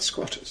occupied by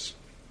squatters.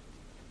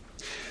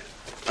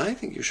 I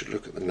think you should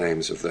look at the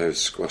names of those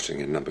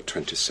squatting in number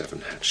 27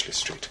 Hatchley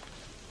Street.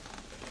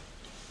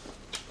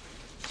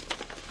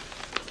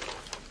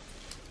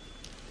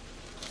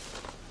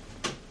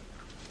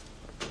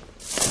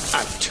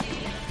 Out.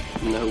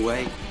 No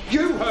way.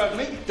 You heard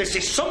me. This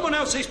is someone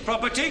else's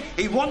property.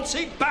 He wants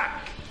it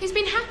back. He's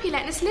been happy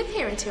letting us live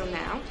here until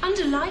now,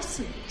 under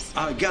licence.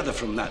 I gather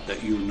from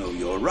that you know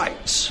your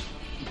rights.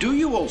 Do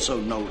you also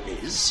know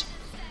his?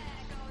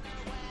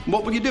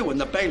 What will you do when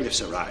the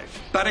bailiffs arrive?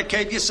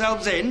 Barricade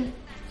yourselves in?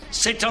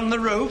 Sit on the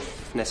roof?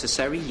 If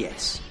necessary,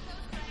 yes.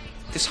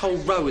 This whole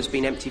row has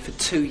been empty for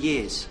 2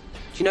 years.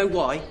 Do you know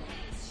why?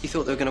 You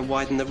thought they were going to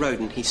widen the road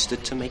and he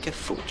stood to make a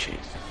fortune.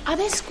 Are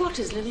there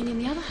squatters living in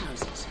the other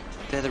houses?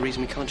 They're the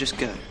reason we can't just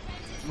go.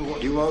 Well,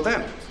 what do you owe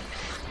them?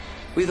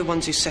 We're the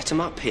ones who set them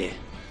up here.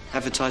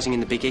 Advertising in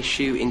the big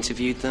issue,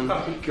 interviewed them.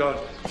 Oh, God.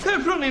 They're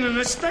running an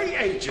estate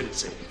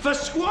agency for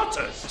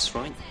squatters. That's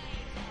right.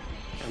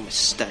 And we're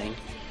staying.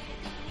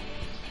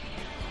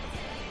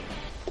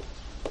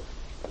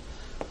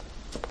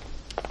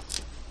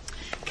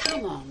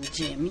 Come on,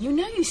 Jim. You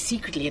know you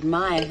secretly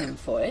admire him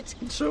for it.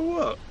 So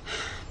what?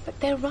 But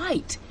they're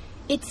right.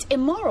 It's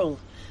immoral.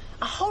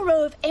 A whole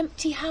row of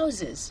empty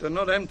houses. They're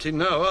not empty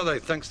now, are they,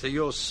 thanks to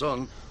your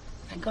son?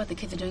 Thank God the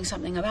kids are doing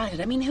something about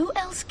it. I mean, who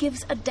else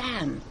gives a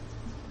damn?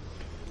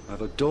 I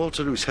have a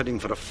daughter who's heading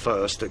for a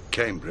first at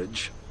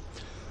Cambridge,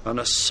 and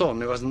a son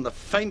who hasn't the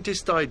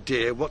faintest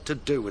idea what to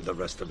do with the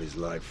rest of his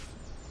life,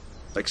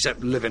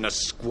 except live in a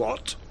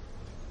squat.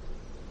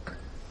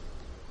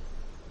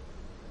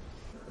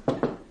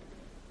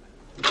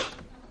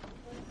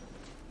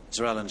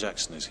 Sir Alan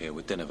Jackson is here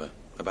with Dinover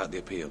about the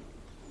appeal.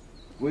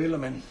 Wheel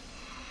him in.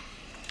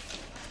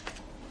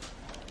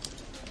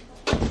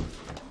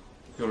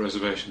 Your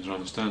reservations are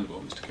understandable,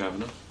 Mr.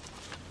 Kavanagh.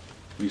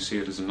 You see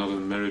it as another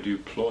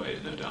Meridew ploy,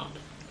 no doubt.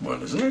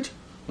 Well, isn't it?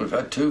 We've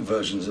had 2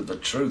 versions of the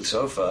truth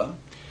so far.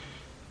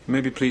 You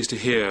may be pleased to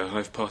hear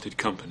I've parted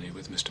company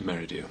with Mr.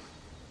 Meridew.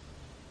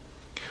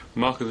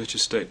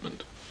 Markovich's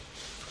statement.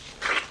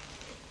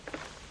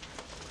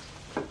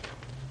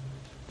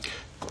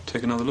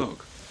 Take another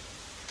look.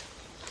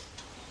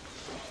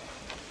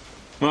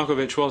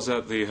 Markovich was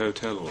at the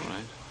hotel, all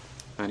right,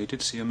 and he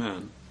did see a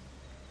man.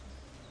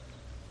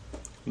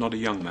 Not a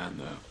young man,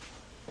 though.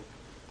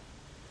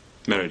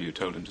 Merridew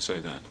told him to say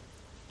that.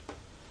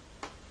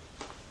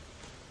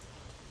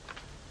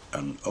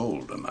 An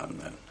older man,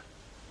 then?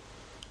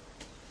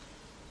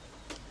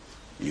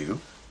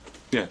 You?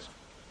 Yes.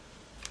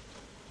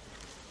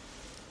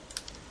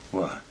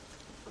 Why?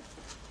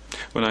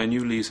 When I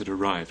knew Lise had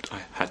arrived,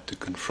 I had to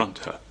confront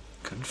her.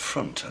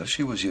 Confront her?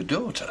 She was your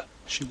daughter.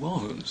 She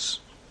was.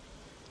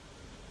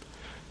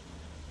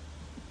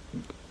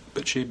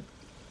 But she...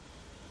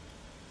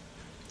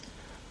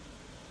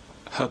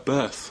 Her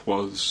birth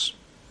was...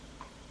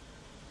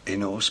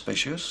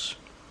 inauspicious?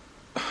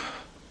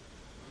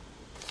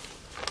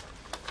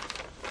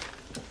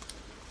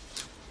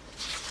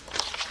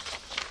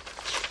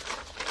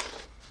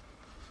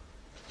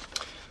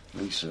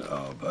 Lise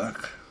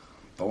Auerbach,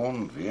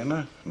 born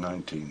Vienna,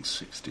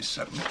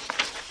 1967.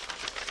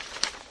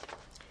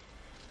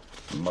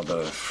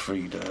 Mother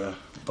Frieda,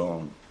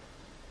 born...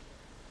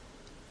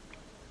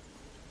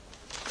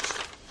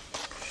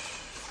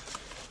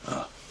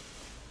 Ah.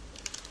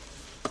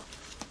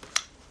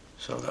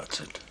 So that's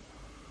it.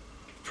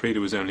 Frieda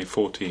was only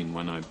 14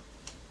 when I...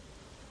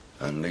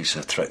 And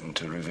Lisa threatened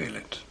to reveal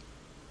it.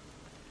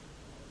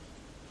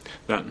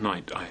 That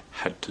night, I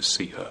had to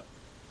see her.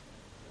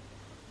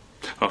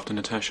 After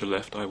Natasha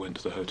left, I went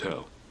to the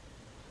hotel.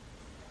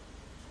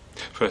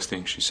 First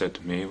thing she said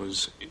to me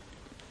was,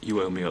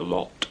 "You owe me a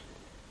lot.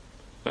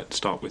 Let's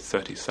start with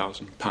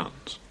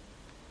 £30,000.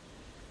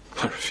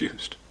 I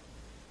refused.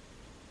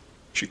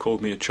 She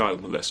called me a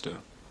child molester,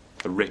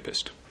 a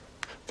rapist.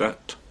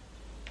 That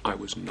I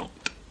was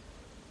not.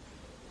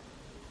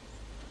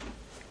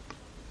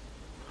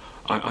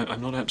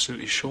 I'm not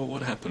absolutely sure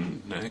what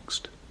happened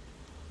next.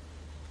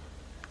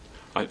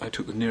 I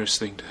took the nearest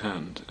thing to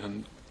hand,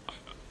 and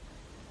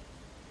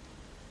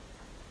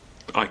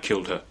I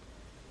killed her.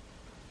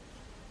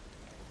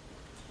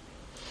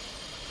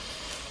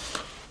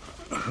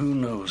 Who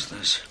knows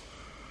this?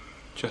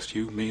 Just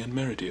you, me, and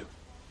Merridew.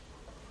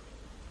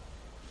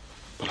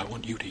 But I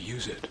want you to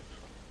use it.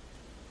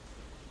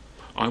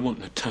 I want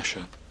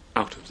Natasha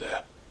out of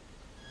there.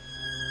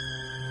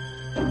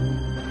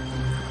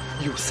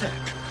 You said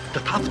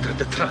that after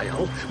the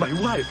trial, my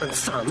wife and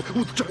son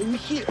would join me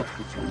here.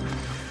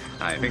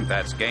 I think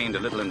that's gained a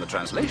little in the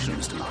translation,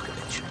 Mr.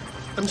 Markovich.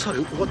 I'm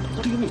sorry, what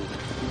do you mean?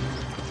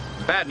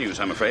 Bad news,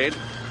 I'm afraid.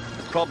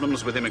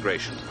 Problems with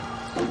immigration.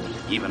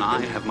 Even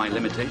I have my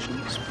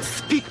limitations.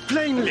 Speak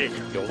plainly!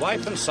 Your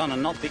wife and son are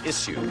not the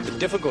issue. The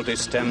difficulty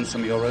stems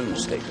from your own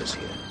status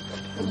here.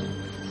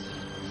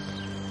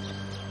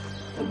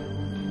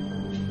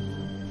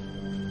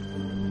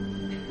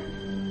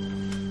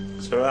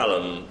 Sir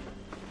Alan,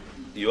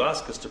 you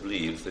ask us to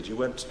believe that you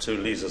went to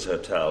Lisa's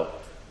hotel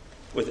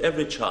with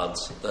every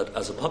chance that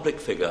as a public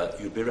figure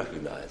you'd be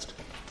recognized.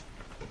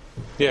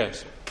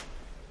 Yes.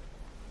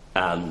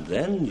 And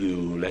then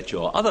you let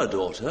your other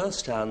daughter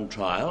stand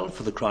trial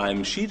for the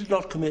crime she did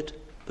not commit,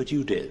 but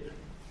you did.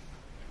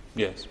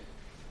 Yes.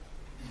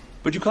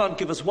 But you can't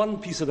give us one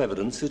piece of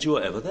evidence that you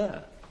were ever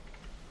there.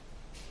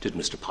 Did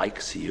Mr.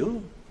 Pike see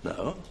you?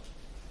 No.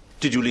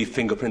 Did you leave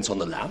fingerprints on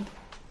the lamp?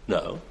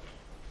 No.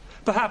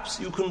 Perhaps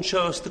you can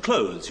show us the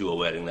clothes you were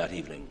wearing that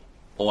evening.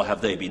 Or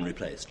have they been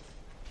replaced?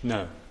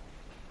 No.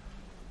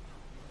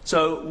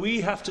 So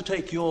we have to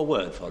take your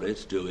word for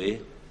it, do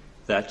we,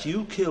 that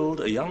you killed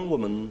a young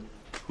woman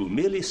who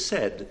merely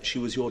said she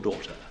was your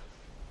daughter?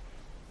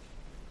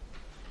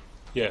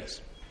 Yes.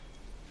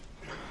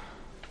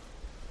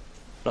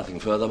 Nothing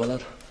further, my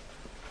lad?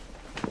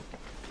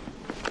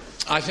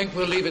 I think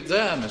we'll leave it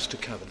there, Mr.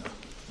 Kavanagh.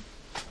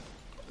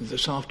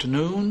 This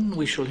afternoon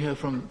we shall hear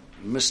from...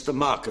 Mr.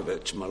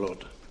 Markovich, my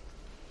lord.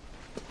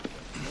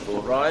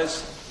 All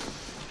rise.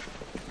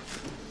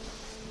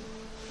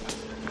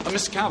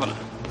 Mr. Kavanagh,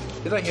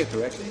 did I hear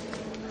correctly?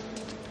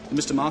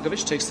 Mr.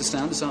 Markovich takes the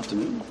stand this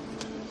afternoon?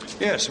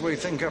 Yes, we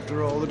think,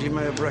 after all, that he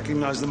may have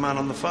recognized the man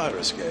on the fire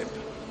escape.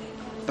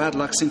 Bad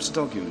luck seems to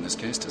dog you in this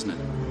case, doesn't it?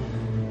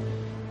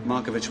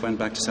 Markovich went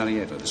back to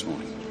Sarajevo this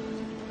morning,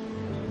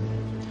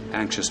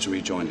 anxious to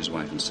rejoin his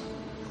wife and son.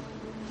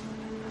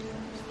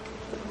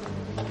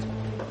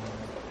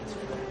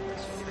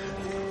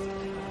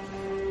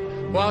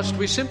 Whilst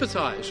we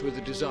sympathise with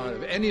the desire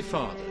of any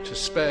father to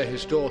spare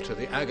his daughter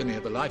the agony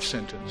of a life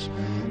sentence,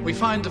 we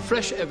find the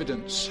fresh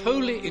evidence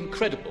wholly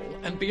incredible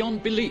and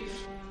beyond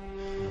belief.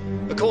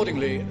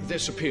 Accordingly,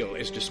 this appeal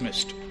is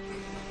dismissed.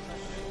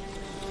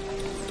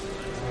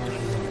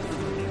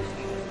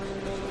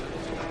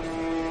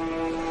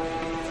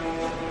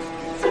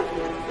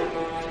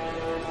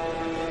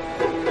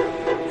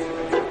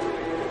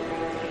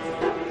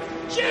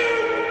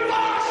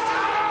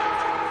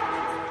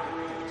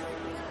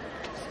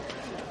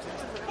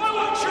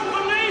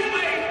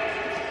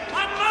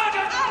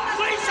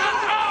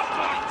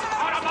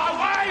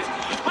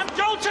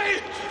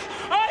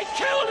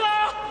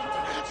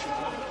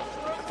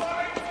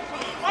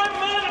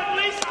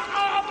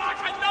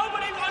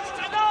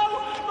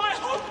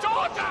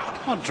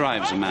 What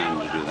drives a man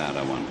to do that,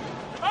 I wonder?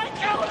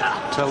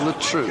 Tell the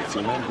truth,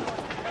 you mean?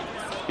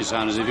 You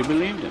sound as if you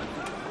believed him.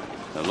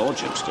 The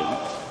lordships didn't.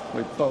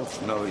 We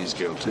both know he's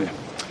guilty.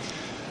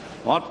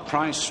 What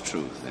price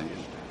truth, eh?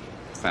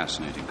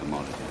 Fascinating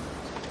commodity.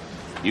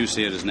 You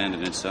see it as an end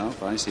in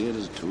itself, I see it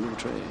as a tool of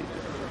trade.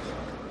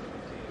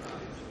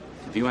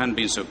 If you hadn't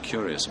been so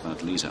curious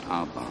about Lisa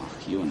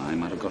Auerbach, you and I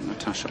might have got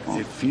Natasha off.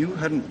 If you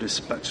hadn't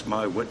dispatched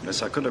my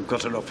witness, I could have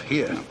got her off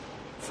here. No,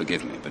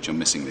 forgive me, but you're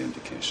missing the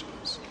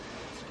implications.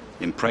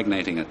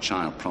 Impregnating a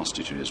child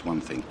prostitute is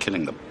one thing.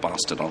 Killing the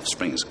bastard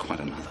offspring is quite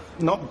another.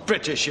 Not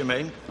British, you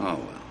mean? Oh,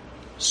 well.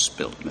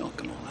 Spilled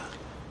milk and all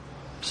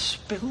that.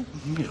 Spilled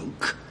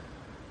milk?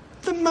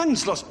 The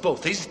man's lost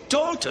both his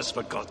daughters,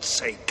 for God's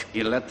sake.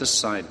 He let the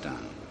side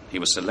down. He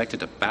was selected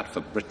to bat for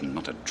Britain,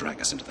 not to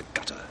drag us into the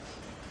gutter.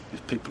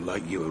 If people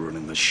like you are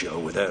running the show,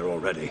 we're there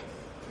already.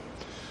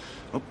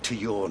 Up to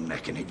your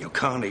neck in it, you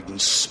can't even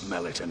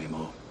smell it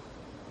anymore.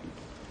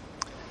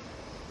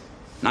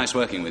 Nice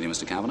working with you,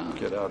 Mr. Kavanagh.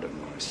 Get out of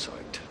my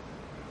sight.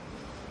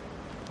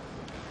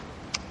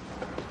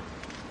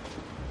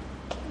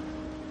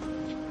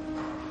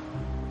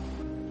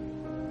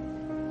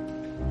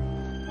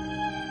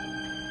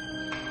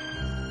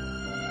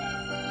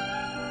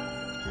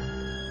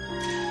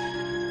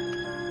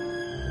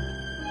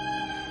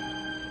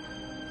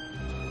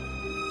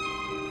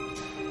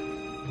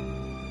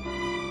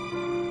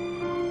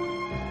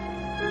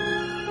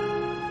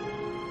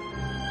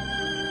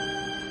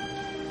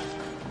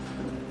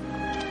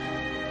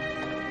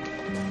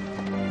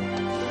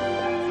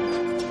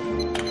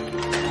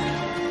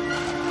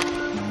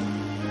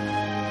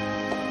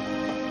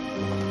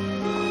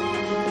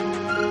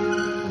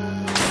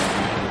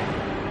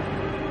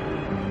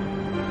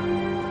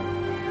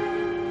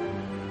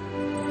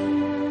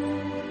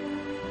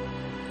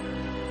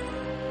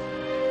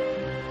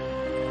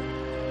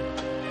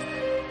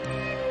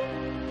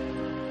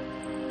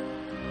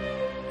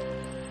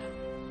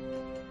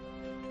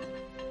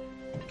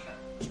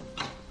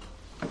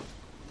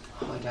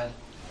 Dad.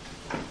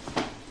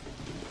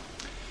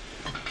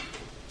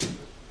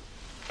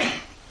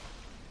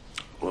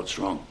 What's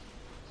wrong?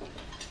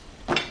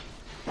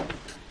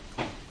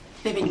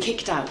 They've been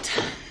kicked out.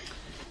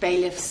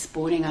 Bailiffs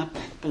boarding up,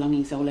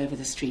 belongings all over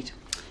the street.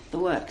 The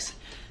works.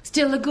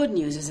 Still, the good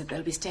news is that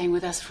they'll be staying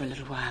with us for a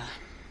little while,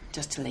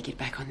 just till they get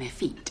back on their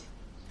feet.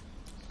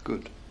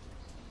 Good.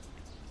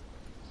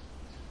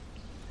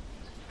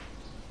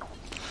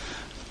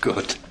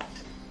 Good.